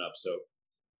Stockton coming up. So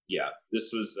yeah,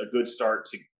 this was a good start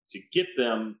to get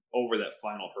them over that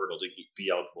final hurdle to be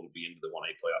eligible to be into the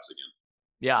 1A playoffs again.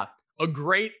 Yeah, a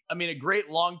great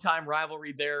long-time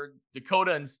rivalry there.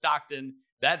 Dakota and Stockton,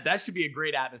 that should be a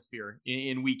great atmosphere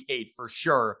in week 8 for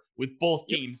sure, with both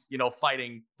teams,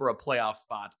 fighting for a playoff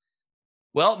spot.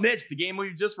 Well, Mitch, the game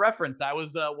we just referenced, I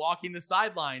was walking the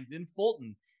sidelines in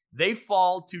Fulton. They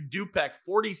fall to Dupec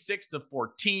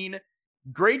 46-14.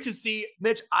 Great to see,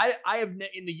 Mitch. I have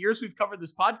in the years we've covered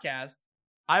this podcast,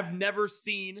 I've never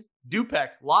seen Dupec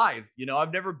live.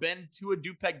 I've never been to a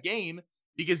Dupec game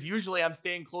because usually I'm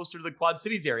staying closer to the Quad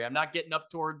Cities area. I'm not getting up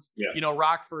towards,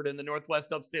 Rockford and the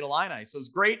Northwest Upstate Illini. So it's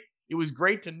great. It was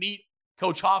great to meet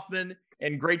Coach Hoffman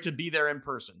and great to be there in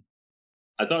person.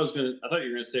 I thought you were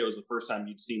going to say it was the first time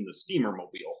you'd seen the steamer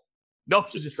mobile.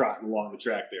 Nope. Just trotting along the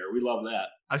track there. We love that.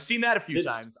 I've seen that a few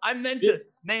times. I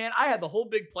had the whole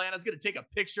big plan. I was going to take a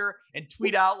picture and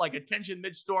tweet out like attention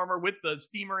Mitch Stormer with the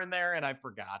steamer in there, and I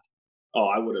forgot. Oh,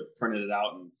 I would have printed it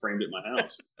out and framed it in my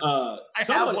house. I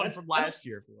have one from last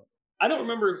year. I don't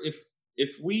remember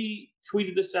if we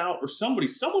tweeted this out or someone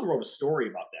wrote a story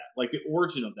about that, like the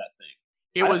origin of that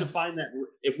thing. I have to find that.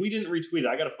 If we didn't retweet it,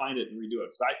 I got to find it and redo it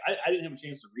because I didn't have a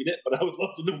chance to read it, but I would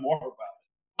love to know more about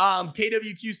it.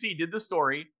 KWQC did the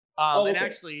story, and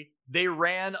actually they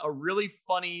ran a really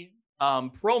funny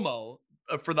promo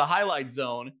for the highlight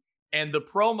zone, and the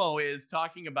promo is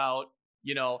talking about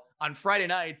on Friday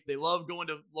nights they love going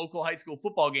to local high school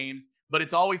football games, but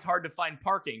it's always hard to find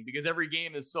parking because every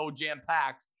game is so jam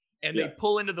packed. and they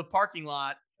pull into the parking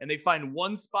lot and they find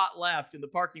one spot left in the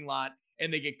parking lot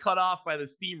and they get cut off by the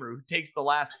steamer who takes the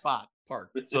last spot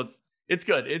parked. So it's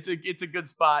good. It's a good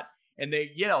spot. And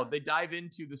they dive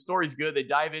into, the story's good. They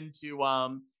dive into,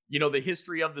 the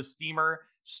history of the steamer.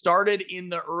 Started in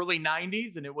the early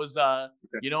 90s, and it was, a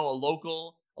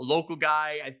local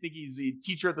guy. I think he's a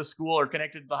teacher at the school or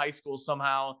connected to the high school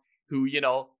somehow, who,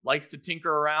 likes to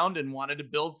tinker around and wanted to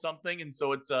build something. And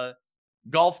so it's a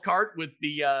golf cart with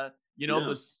the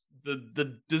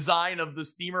design of the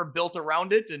steamer built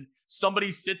around it. And somebody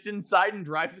sits inside and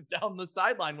drives it down the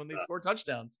sideline when they score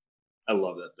touchdowns. I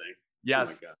love that thing.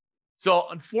 Yes. Oh my God. So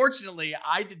unfortunately,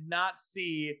 I did not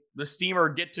see the steamer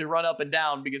get to run up and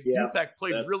down because Dupek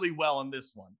played really well in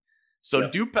this one. So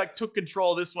Dupek took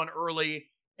control of this one early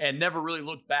and never really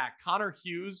looked back. Connor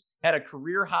Hughes had a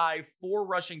career high 4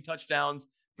 rushing touchdowns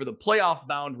for the playoff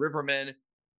bound Rivermen.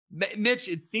 Mitch,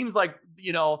 it seems like,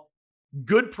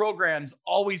 good programs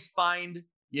always find,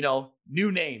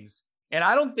 new names. And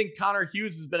I don't think Connor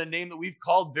Hughes has been a name that we've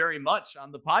called very much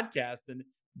on the podcast. And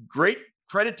great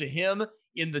credit to him.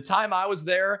 In the time I was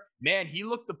there, man, he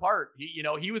looked the part.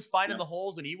 He was finding the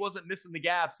holes and he wasn't missing the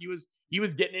gaps. He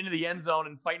was getting into the end zone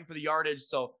and fighting for the yardage.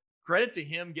 So credit to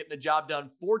him getting the job done.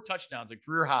 4 touchdowns, a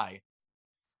career high.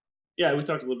 Yeah, we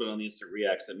talked a little bit on the instant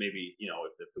reacts that maybe,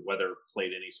 if the weather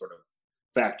played any sort of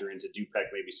factor into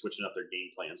Dupek maybe switching up their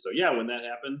game plan. So yeah, when that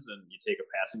happens and you take a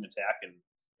passing attack and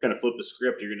kind of flip the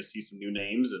script, you're going to see some new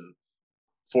names and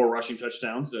 4 rushing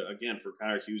touchdowns. Again, for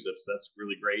Connor Hughes, that's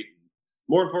really great. And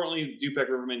more importantly, Dupek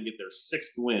Rivermen get their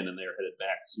 6th win, and they're headed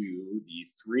back to the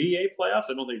 3A playoffs.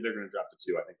 I don't think they're going to drop to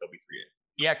 2. I think they'll be 3A.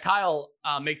 Yeah, Kyle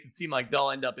makes it seem like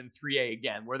they'll end up in 3A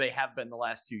again, where they have been the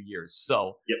last 2 years.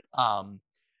 So,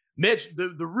 Mitch,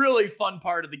 the really fun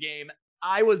part of the game,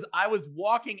 I was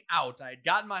walking out. I had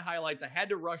gotten my highlights. I had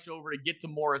to rush over to get to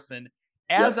Morrison.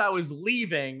 As I was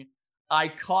leaving, I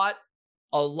caught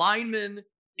a lineman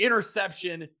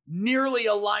interception, nearly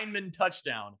a lineman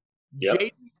touchdown.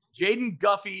 Jaden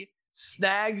Guffey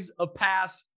snags a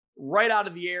pass right out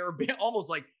of the air, almost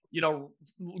like,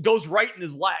 goes right in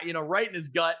his right in his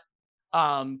gut,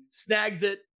 snags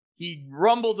it. He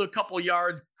rumbles a couple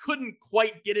yards, couldn't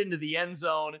quite get into the end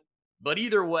zone, but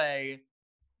either way,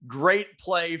 great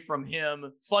play from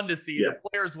him. Fun to see. The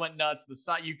players went nuts.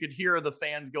 You could hear the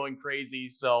fans going crazy.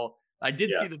 So I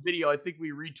did see the video. I think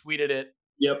we retweeted it.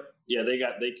 Yep. Yeah,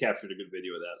 they captured a good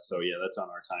video of that. So yeah, that's on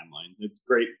our timeline. It's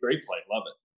great play. Love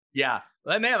it. Yeah.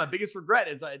 Man, my biggest regret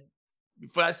is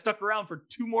if I stuck around for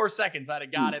 2 more seconds, I'd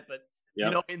have got it. But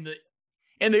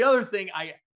and the other thing,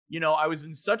 I was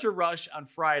in such a rush on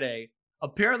Friday.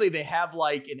 Apparently they have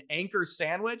like an anchor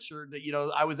sandwich, or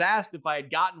I was asked if I had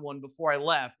gotten one before I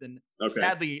left, and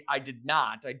sadly I did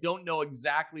not. I don't know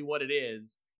exactly what it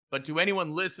is, but to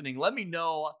anyone listening, let me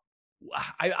know.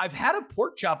 I've had a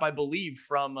pork chop, I believe,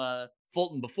 from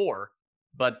Fulton before,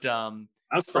 but I'm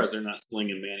surprised they're not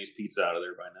slinging Manny's Pizza out of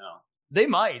there by now. They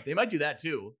might do that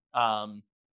too.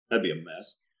 That'd be a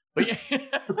mess. But yeah,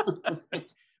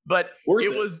 but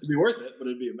it'd be worth it, but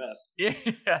it'd be a mess.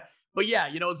 Yeah. But yeah,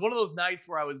 it was one of those nights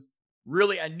where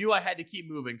I knew I had to keep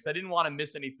moving because I didn't want to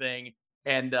miss anything.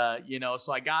 And,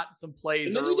 so I got some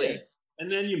plays early.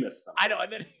 And then you missed something. I know.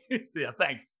 And then,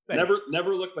 thanks.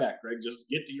 Never look back, Greg. Just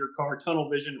get to your car, tunnel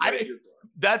vision. Right your door.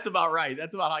 That's about right.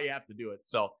 That's about how you have to do it.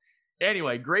 So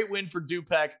anyway, great win for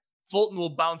Dupek. Fulton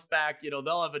will bounce back.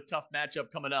 They'll have a tough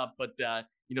matchup coming up, but,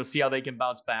 see how they can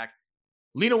bounce back.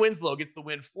 Lena Winslow gets the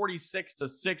win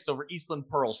 46-6 over Eastland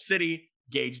Pearl City.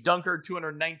 Gage Dunker,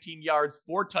 219 yards,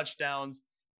 4 touchdowns.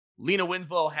 Lena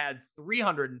Winslow had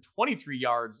 323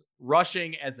 yards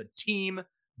rushing as a team.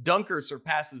 Dunker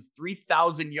surpasses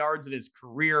 3,000 yards in his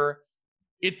career.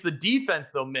 It's the defense,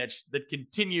 though, Mitch, that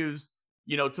continues,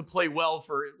 to play well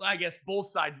for, I guess, both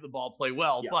sides of the ball play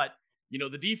well. Yeah. But,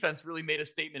 the defense really made a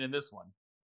statement in this one.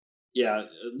 Yeah,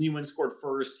 Lee Win scored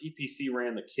first. EPC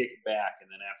ran the kick back, and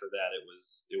then after that,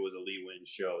 it was a Lee Win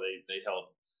show. They held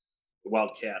the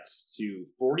Wildcats to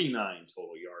 49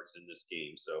 total yards in this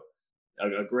game. So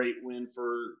a great win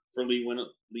for Lee Win.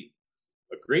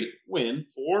 A great win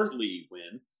for Lee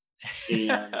Win.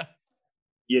 And,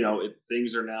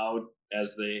 things are now,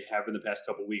 as they have in the past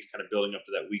couple of weeks, kind of building up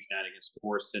to that week 9 against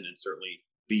Forreston and certainly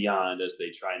beyond as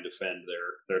they try and defend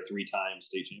their 3-time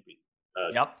state champion.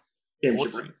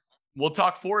 We'll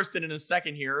talk Forreston in a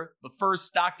second here. But first,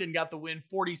 Stockton got the win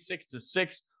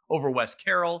 46-6 over West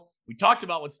Carroll. We talked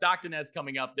about what Stockton has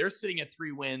coming up. They're sitting at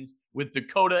 3 wins with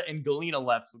Dakota and Galena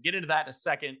left. So we'll get into that in a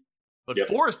second. But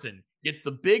Forreston gets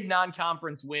the big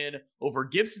non-conference win over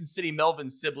Gibson City Melvin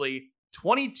Sibley,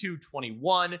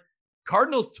 22-21.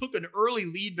 Cardinals took an early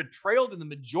lead, but trailed in the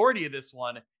majority of this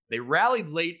one. They rallied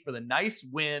late for the nice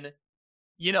win.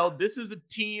 You know, this is a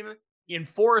team in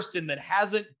Forreston that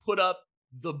hasn't put up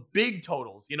the big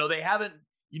totals. You know, they haven't,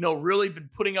 really been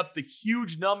putting up the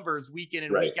huge numbers week in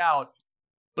and week out.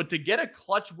 But to get a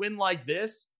clutch win like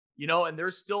this, and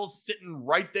they're still sitting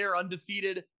right there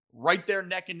undefeated, right there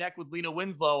neck and neck with Lena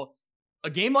Winslow, a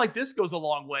game like this goes a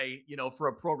long way, for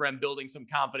a program building some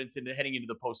confidence into heading into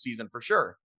the postseason for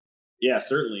sure. Yeah,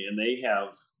 certainly. And they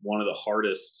have one of the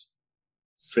hardest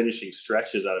finishing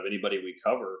stretches out of anybody we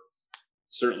cover.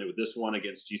 Certainly with this one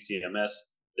against GCMS,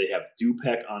 they have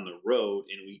Dupec on the road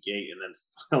in week 8 and then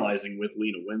finalizing with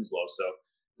Lena Winslow. So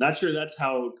not sure that's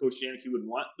how Coach Janicki would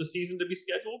want the season to be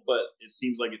scheduled, but it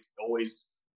seems like it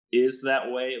always is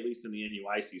that way, at least in the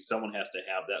NUIC. Someone has to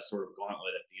have that sort of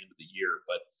gauntlet at the end of the year.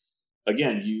 But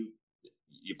again,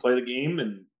 you play the game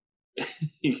and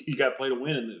you got to play to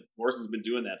win, and Forreston's been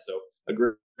doing that. So a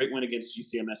great win against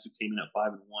GCMS, who came in at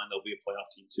 5-1. They'll be a playoff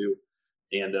team too.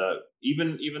 And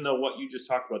even though what you just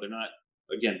talked about, they're not,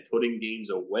 again, putting games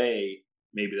away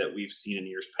maybe that we've seen in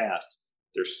years past.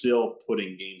 They're still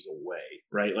putting games away,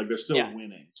 right? Like they're still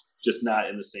winning, just not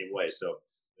in the same way. So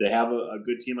they have a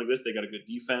good team like this. They got a good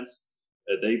defense.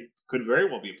 They could very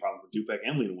well be a problem for Dupec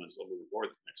and Lena Winslow moving forward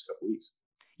the next couple of weeks.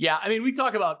 Yeah, I mean, we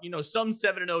talk about, some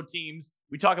 7-0 teams.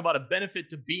 We talk about a benefit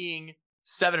to being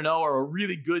 7-0 or a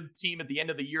really good team at the end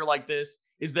of the year like this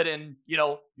is that in,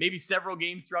 maybe several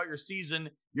games throughout your season,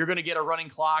 you're going to get a running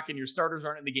clock and your starters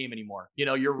aren't in the game anymore.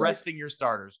 You're resting your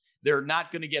starters. They're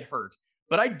not going to get hurt.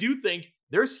 But I do think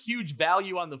there's huge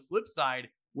value on the flip side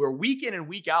where week in and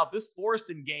week out, this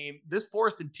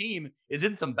Forreston team is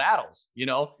in some battles.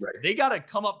 They got to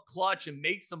come up clutch and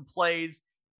make some plays.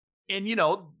 And,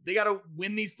 they got to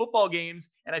win these football games.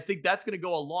 And I think that's going to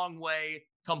go a long way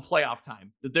come playoff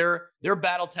time, that they're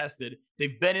battle tested.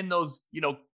 They've been in those,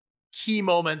 key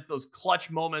moments, those clutch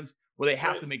moments where they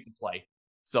have to make the play.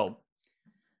 So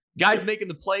guys making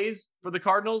the plays for the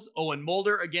Cardinals, Owen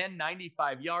Mulder, again,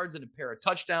 95 yards and a pair of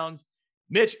touchdowns.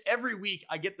 Mitch, every week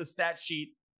I get the stat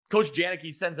sheet. Coach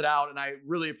Janicki sends it out and I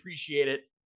really appreciate it.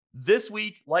 This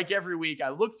week, like every week, I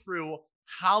look through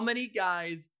how many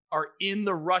guys are in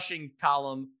the rushing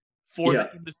column for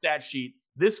the stat sheet.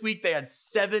 This week, they had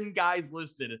 7 guys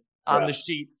listed on the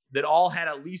sheet that all had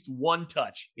at least one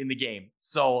touch in the game.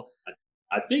 So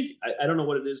I think, I don't know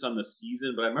what it is on the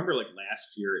season, but I remember like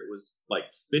last year, it was like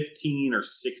 15 or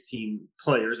 16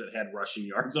 players that had rushing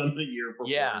yards on the year for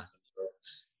Forreston. So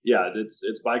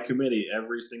it's by committee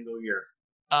every single year.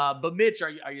 But Mitch,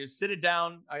 are you sitting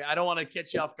down? I don't want to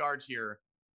catch you off guard here.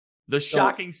 The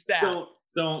shocking stat.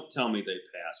 Don't tell me they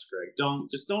passed, Greg. Don't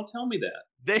tell me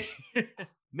that.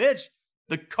 Mitch,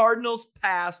 the Cardinals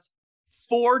passed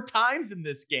 4 times in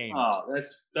this game. Oh,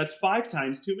 that's 5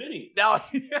 times too many. Now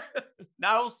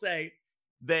I'll say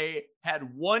they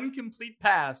had 1 complete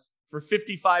pass for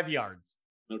 55 yards.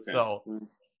 Okay. So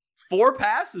 4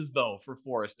 passes though for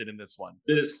Forreston in this one.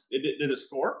 Did it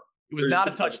score? It was not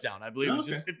a touchdown. I believe it was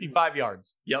just 55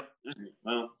 yards. Yep.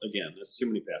 Well, again, that's too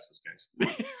many passes,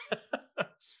 guys.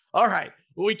 All right.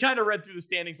 Well, we kind of read through the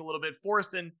standings a little bit.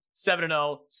 Forreston,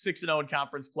 7-0, 6-0 in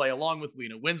conference play, along with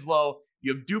Lena Winslow.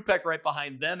 You have Dupec right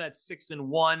behind them at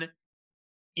 6-1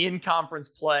 in conference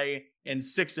play and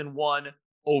 6-1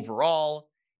 overall.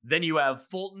 Then you have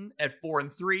Fulton at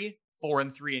 4-3,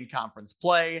 4-3 in conference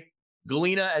play.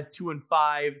 Galena at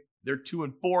 2-5. They're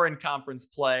 2-4 in conference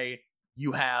play.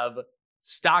 You have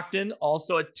Stockton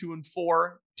also at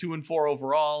 2-4, 2-4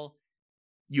 overall.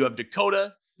 You have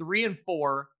Dakota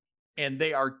 3-4, and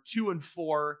they are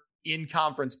 2-4 in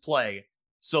conference play.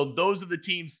 So those are the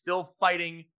teams still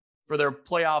fighting for their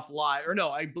playoff lie. Or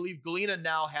no, I believe Galena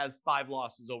now has 5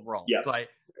 losses overall. Yeah. So I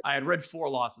had read 4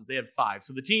 losses. They had 5.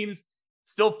 So the teams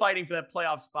still fighting for that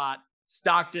playoff spot.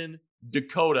 Stockton,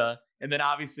 Dakota, and then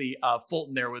obviously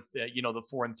Fulton there with the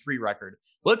 4-3 record.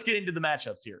 Let's get into the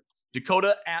matchups here.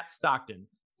 Dakota at Stockton,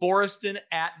 Forreston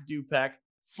at Dupec.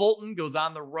 Fulton goes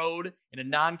on the road in a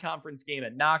non-conference game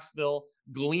at Knoxville.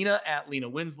 Galena at Lena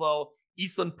Winslow.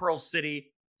 Eastland Pearl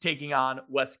City taking on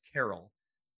West Carroll.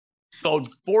 So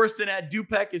Forreston at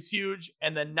Dupec is huge.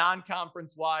 And then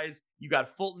non-conference wise, you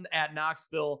got Fulton at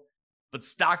Knoxville. But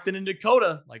Stockton and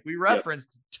Dakota, like we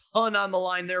referenced, ton on the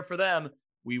line there for them.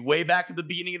 We way back at the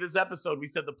beginning of this episode, we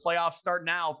said the playoffs start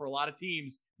now for a lot of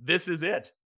teams. This is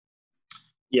it.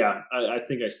 Yeah, I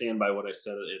think I stand by what I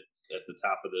said at the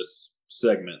top of this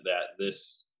segment, that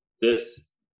the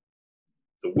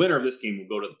winner of this game will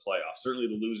go to the playoffs. Certainly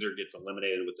the loser gets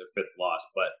eliminated with their 5th loss,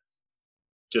 but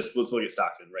just let's look at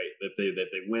Stockton, right? If they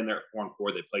win, they're at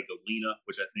 4-4. They play Galena,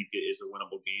 which I think is a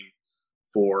winnable game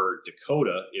for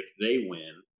Dakota. If they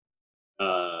win,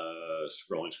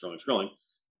 scrolling.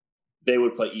 they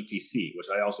would play EPC, which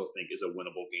I also think is a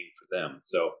winnable game for them.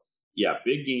 So, yeah,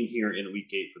 big game here in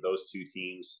Week 8 for those two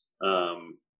teams.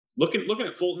 Looking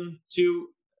at Fulton too,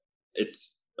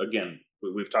 it's again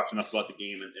we've talked enough about the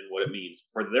game and what it means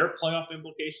for their playoff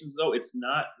implications. Though it's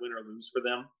not win or lose for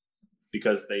them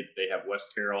because they have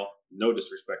West Carroll. No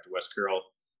disrespect to West Carroll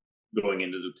going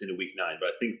into Week 9, but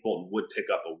I think Fulton would pick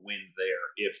up a win there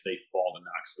if they fall to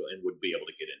Knoxville and would be able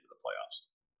to get into the playoffs.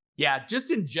 Yeah,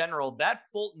 just in general, that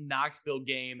Fulton-Knoxville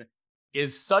game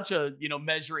is such a,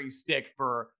 measuring stick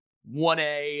for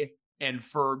 1A and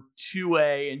for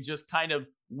 2A and just kind of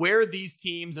where these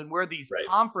teams and where these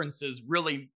conferences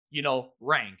really,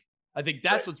 rank. I think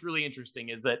that's what's really interesting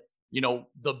is that,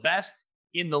 the best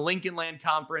in the Lincoln Land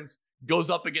Conference goes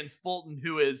up against Fulton,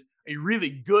 who is a really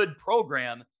good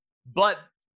program, but,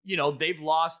 they've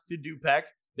lost to Dupec,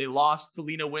 they lost to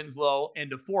Lena Winslow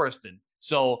and to Forreston.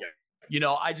 So,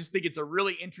 I just think it's a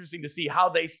really interesting to see how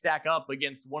they stack up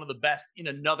against one of the best in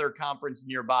another conference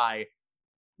nearby.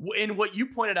 And what you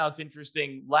pointed out is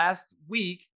interesting. Last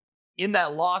week, in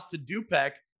that loss to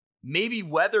Dupec, maybe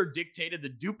weather dictated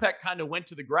that Dupec kind of went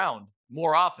to the ground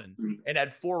more often and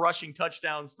had 4 rushing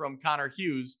touchdowns from Connor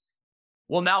Hughes.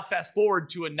 Well, now fast forward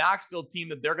to a Knoxville team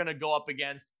that they're going to go up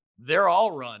against. They're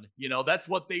all run. That's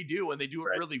what they do, and they do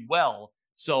it really well.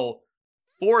 So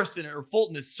Forreston or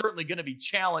Fulton is certainly going to be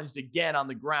challenged again on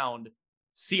the ground.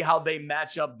 See how they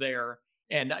match up there.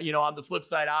 And, on the flip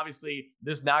side, obviously,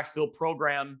 this Knoxville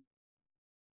program,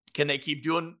 can they keep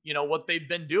doing, what they've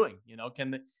been doing?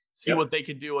 Can they see what they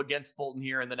can do against Fulton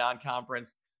here in the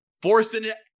non-conference?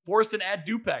 Forreston at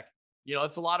Dupec.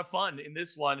 It's a lot of fun in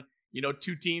this one.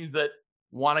 Two teams that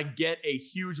want to get a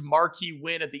huge marquee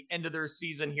win at the end of their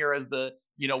season here as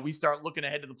we start looking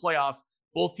ahead to the playoffs.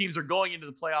 Both teams are going into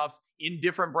the playoffs in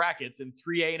different brackets in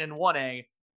 3A and in 1A,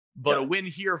 but a win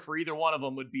here for either one of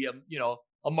them would be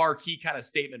a marquee kind of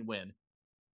statement win.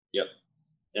 Yep.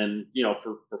 And,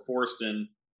 for Forreston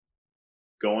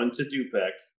going to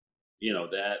Dupec,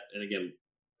 that, and again,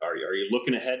 are you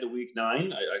looking ahead to Week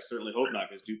 9? I certainly hope not,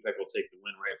 because Dupec will take the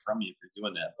win right from you if you're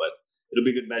doing that. But it'll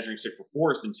be a good measuring stick for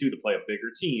Forreston too to play a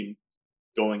bigger team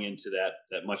going into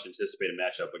that much anticipated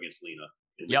matchup against Lena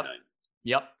in Week 9.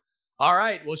 Yep. All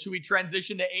right. Well, should we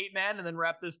transition to 8-man and then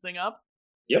wrap this thing up?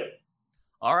 Yep.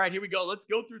 All right, here we go. Let's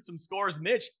go through some scores.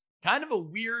 Mitch, kind of a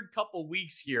weird couple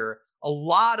weeks here. A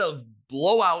lot of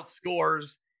blowout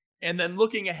scores. And then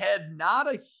looking ahead, not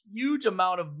a huge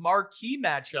amount of marquee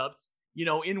matchups,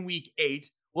 in Week 8.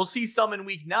 We'll see some in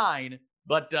Week 9,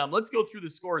 but let's go through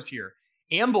the scores here.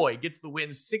 Amboy gets the win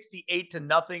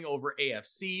 68-0 over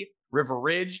AFC. River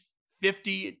Ridge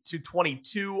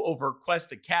 50-22 over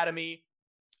Quest Academy.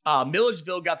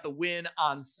 Milledgeville got the win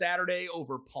on Saturday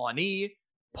over Pawnee.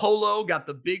 Polo got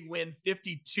the big win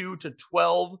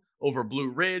 52-12 over Blue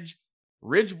Ridge.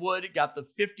 Ridgewood got the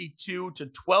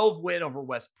 52-12 win over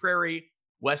West Prairie.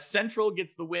 West Central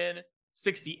gets the win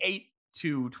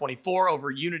 68-24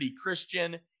 over Unity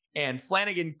Christian. And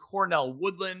Flanagan Cornell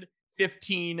Woodland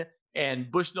 15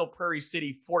 and Bushnell Prairie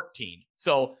City 14.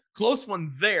 So close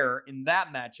one there in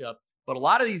that matchup. But a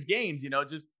lot of these games,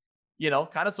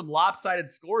 kind of some lopsided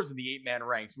scores in the 8-man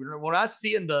ranks. We're not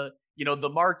seeing the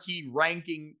marquee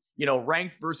ranking,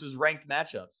 ranked versus ranked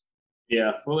matchups.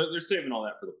 Yeah, well, they're saving all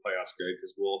that for the playoffs, Greg,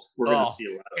 because we're going to see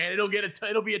a lot of, and it'll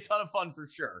be a ton of fun for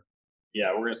sure.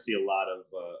 Yeah, we're going to see a lot of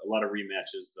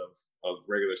rematches of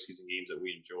regular season games that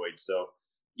we enjoyed. So,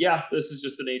 yeah, this is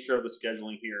just the nature of the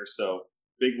scheduling here. So,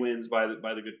 big wins by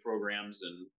the good programs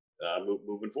and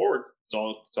moving forward. It's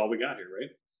all we got here, right?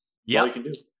 Yeah, all you can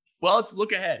do. Well, let's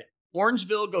look ahead.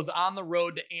 Orangeville goes on the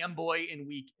road to Amboy in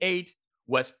Week 8.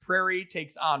 West Prairie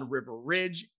takes on River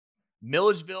Ridge.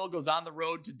 Milledgeville goes on the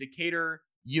road to Decatur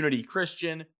Unity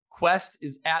Christian. Quest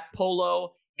is at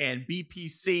Polo, and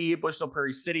BPC, Bushnell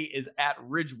Prairie City, is at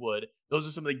Ridgewood. Those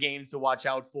are some of the games to watch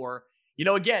out for.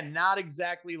 Again, not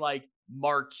exactly like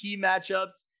marquee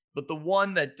matchups, but the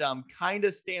one that kind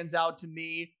of stands out to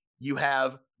me, you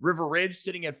have River Ridge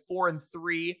sitting at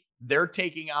 4-3. They're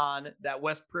taking on that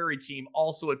West Prairie team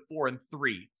also at 4-3.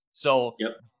 So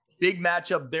big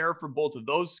matchup there for both of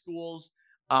those schools.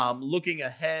 Looking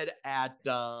ahead at,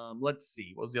 let's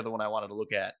see, what was the other one I wanted to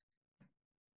look at?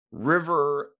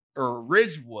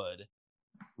 Ridgewood.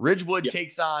 Ridgewood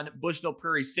takes on Bushnell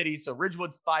Prairie City. So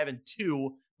Ridgewood's 5-2.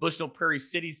 Bushnell Prairie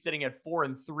City sitting at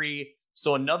 4-3.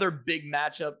 So another big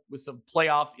matchup with some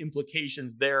playoff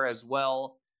implications there as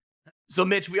well. So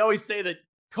Mitch, we always say that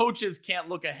coaches can't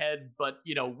look ahead, but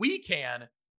we can.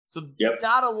 So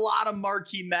not a lot of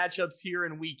marquee matchups here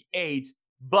in Week 8,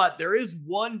 but there is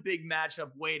one big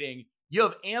matchup waiting. You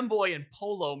have Amboy and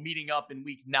Polo meeting up in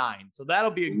Week 9. So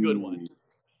that'll be a good one.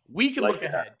 We can Like look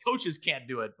that. ahead. Coaches can't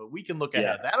do it, but we can look Yeah.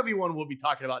 ahead. That'll be one we'll be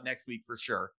talking about next week for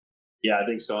sure. Yeah, I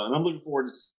think so. And I'm looking forward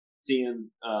to seeing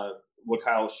what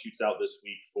Kyle shoots out this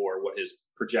week for what his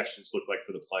projections look like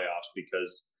for the playoffs,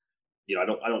 because I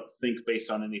don't think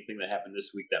based on anything that happened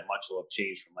this week that much will have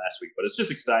changed from last week. But it's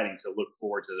just exciting to look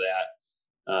forward to that.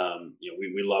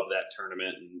 We love that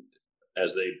tournament, and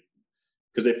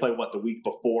because they play the week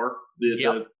before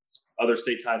the other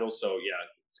state titles. So yeah,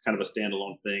 it's kind of a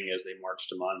standalone thing as they march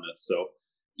to Monmouth. So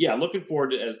yeah, looking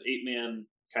forward to as 8-man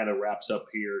kind of wraps up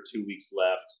here, 2 weeks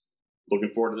left. Looking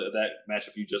forward to that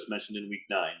matchup you just mentioned in week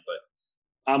 9.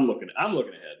 But I'm looking ahead. I'm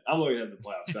looking ahead to the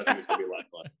playoffs. I think it's gonna be a lot of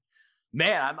fun.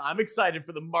 Man, I'm excited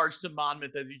for the march to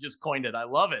Monmouth, as you just coined it. I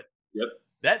love it. Yep.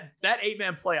 That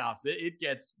 8-man playoffs, it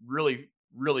gets really,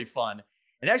 really fun.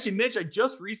 And actually, Mitch, I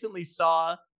just recently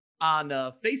saw on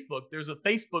Facebook, there's a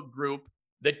Facebook group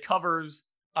that covers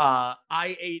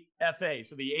I8FA,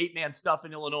 so the 8-man stuff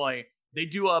in Illinois. They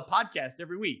do a podcast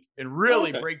every week and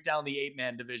really break down the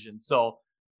 8-man division. So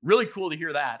really cool to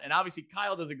hear that. And obviously,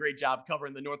 Kyle does a great job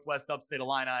covering the Northwest Upstate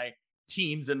Illini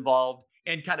teams involved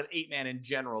and kind of 8-man in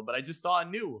general. But I just saw a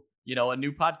new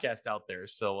podcast out there.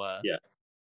 So, I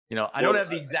don't have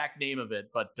the exact name of it,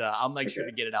 but I'll make sure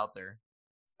to get it out there.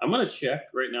 I'm going to check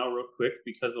right now real quick,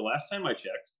 because the last time I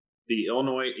checked, the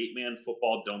Illinois 8-man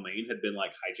football domain had been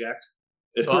hijacked.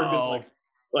 It had been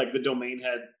like the domain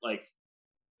had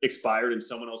expired and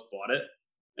someone else bought it.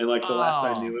 And the last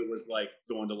I knew, it was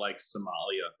going to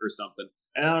Somalia or something.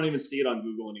 And I don't even see it on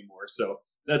Google anymore. So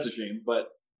that's a shame. But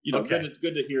good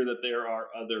to hear that there are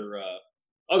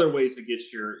other ways to get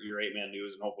your 8-man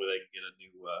news, and hopefully they can get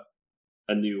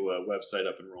a new website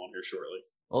up and rolling here shortly.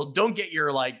 Well, don't get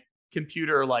your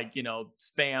computer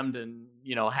spammed and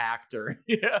hacked or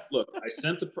Look, I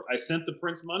sent the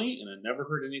Prince money and I never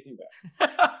heard anything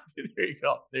back.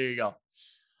 There you go.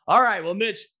 All right, well,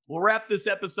 Mitch, we'll wrap this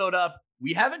episode up.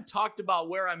 We haven't talked about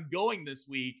where I'm going this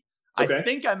week. Okay. I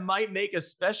think I might make a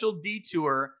special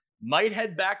detour, might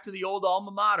head back to the old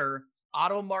alma mater,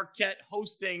 Otto Marquette,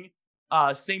 hosting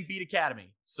St. Bede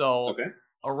Academy. So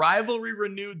a rivalry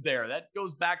renewed there. That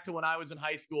goes back to when I was in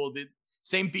high school.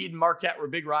 St. Bede and Marquette were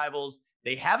big rivals.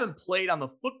 They haven't played on the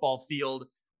football field.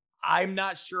 I'm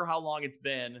not sure how long it's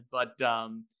been, but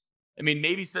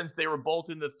maybe since they were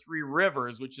both in the Three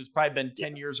Rivers, which has probably been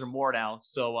 10 years or more now.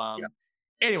 So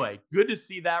anyway, good to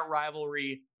see that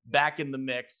rivalry back in the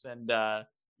mix. And my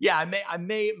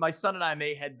son and I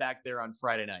may head back there on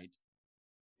Friday night.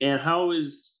 And how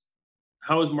is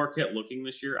Marquette looking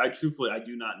this year? I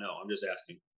do not know. I'm just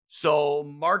asking. So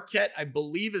Marquette, I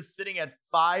believe, is sitting at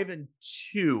 5-2.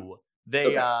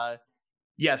 They,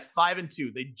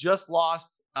 5-2. They just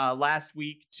lost last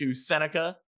week to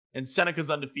Seneca, and Seneca's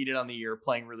undefeated on the year,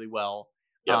 playing really well.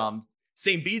 Yep.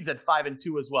 St. Bede's at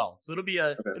 5-2 as well, so it'll be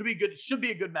good. Should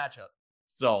be a good matchup.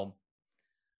 So,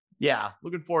 yeah,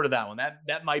 looking forward to that one.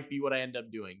 That might be what I end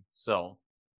up doing. So,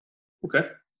 okay.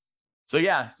 So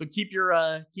yeah, so keep your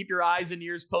eyes and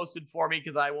ears posted for me,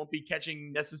 because I won't be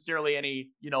catching necessarily any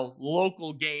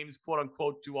local games, quote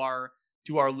unquote, to our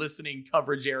listening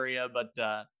coverage area, but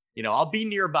I'll be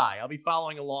nearby. I'll be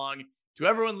following along. To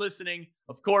everyone listening,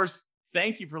 of course,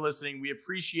 thank you for listening. We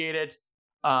appreciate it.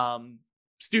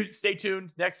 Stay tuned.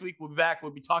 Next week we'll be back.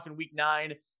 We'll be talking week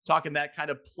 9, talking that kind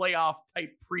of playoff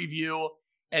type preview.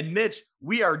 And Mitch,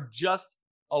 we are just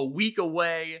a week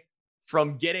away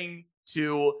from getting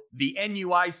to the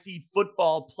NUIC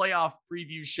football playoff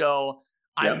preview show.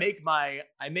 Yep.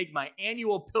 I make my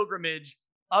annual pilgrimage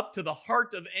up to the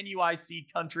heart of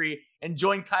NUIC country and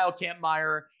join Kyle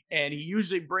Kampmeyer. And he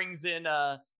usually brings in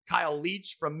Kyle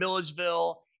Leach from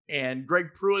Milledgeville and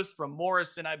Greg Pruis from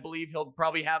Morrison. I believe he'll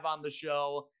probably have on the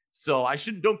show. So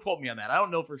don't quote me on that. I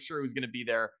don't know for sure who's going to be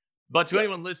there, but to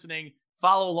anyone listening,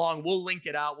 follow along. We'll link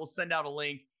it out. We'll send out a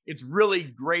link. It's really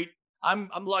great. I'm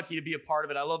lucky to be a part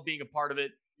of it. I love being a part of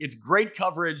it. It's great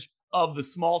coverage of the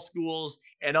small schools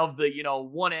and of the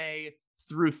 1A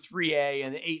through 3A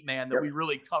and the 8-man that we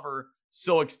really cover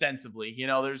so extensively.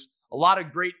 There's a lot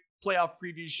of great playoff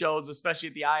preview shows, especially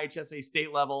at the IHSA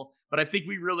state level, but I think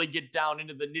we really get down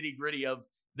into the nitty-gritty of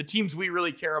the teams we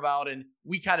really care about, and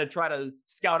we kind of try to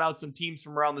scout out some teams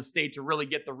from around the state to really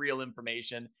get the real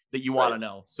information that you want to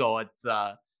know. So it's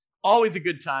always a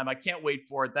good time. I can't wait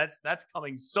for it. That's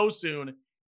coming so soon.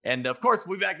 And of course,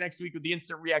 we'll be back next week with the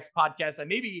Instant Reacts podcast. I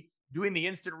may be doing the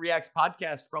Instant Reacts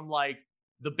podcast from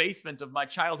the basement of my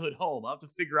childhood home. I'll have to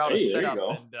figure out a setup.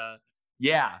 And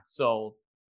so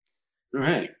all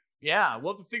right. Yeah,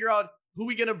 we'll have to figure out who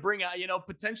we going to bring on,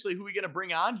 potentially who we going to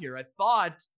bring on here. I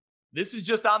thought this is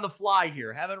just on the fly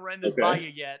here. Haven't run this by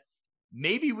you yet.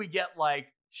 Maybe we get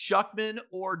Shuckman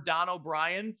or Don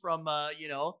O'Brien from,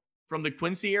 from the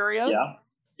Quincy area. Yeah.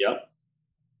 Yep.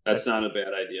 That's not a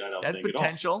bad idea. I don't That's think at all.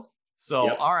 potential. So,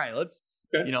 Yep. all right, let's,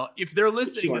 Okay. if they're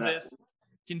listening to Sure. this,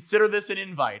 consider this an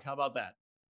invite. How about that?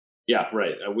 Yeah,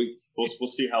 right. We'll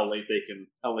see how late they can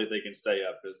stay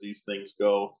up, because these things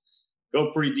go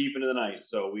pretty deep into the night.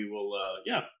 So we will,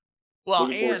 Well,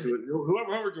 looking forward and to it.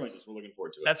 Whoever joins us, we're looking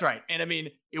forward to it. that's right. And I mean,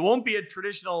 it won't be a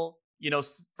traditional,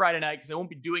 Friday night, because I won't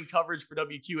be doing coverage for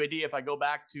WQAD if I go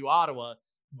back to Ottawa.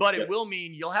 But it will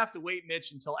mean you'll have to wait,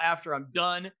 Mitch, until after I'm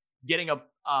done getting a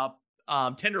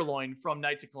tenderloin from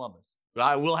Knights of Columbus.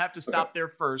 I will have to stop there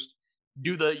first,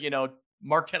 do the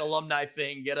Marquette alumni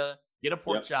thing, get a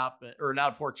pork chop, or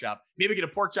not a pork chop, maybe get a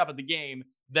pork chop at the game,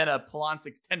 then a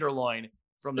Polonsix tenderloin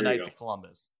from the Knights of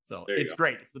Columbus. So it's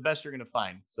great. It's the best you're going to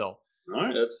find. So all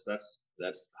right, that's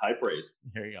high praise.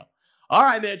 Here you go. All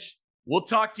right, Mitch. We'll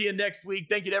talk to you next week.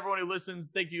 Thank you to everyone who listens.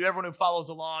 Thank you to everyone who follows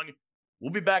along.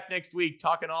 We'll be back next week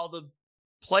talking all the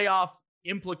playoff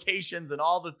implications and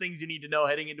all the things you need to know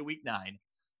heading into week 9.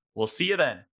 We'll see you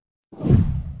then.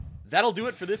 That'll do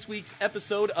it for this week's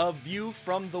episode of View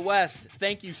from the West.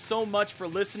 Thank you so much for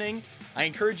listening. I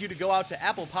encourage you to go out to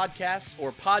Apple Podcasts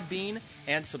or Podbean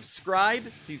and subscribe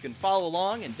so you can follow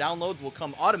along, and downloads will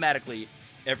come automatically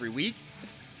every week.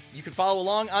 You can follow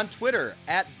along on Twitter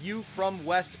at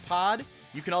ViewFromWestPod.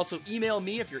 You can also email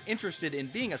me if you're interested in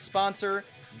being a sponsor,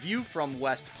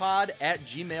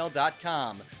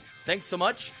 viewfromwestpod@gmail.com. Thanks so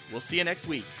much. We'll see you next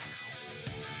week.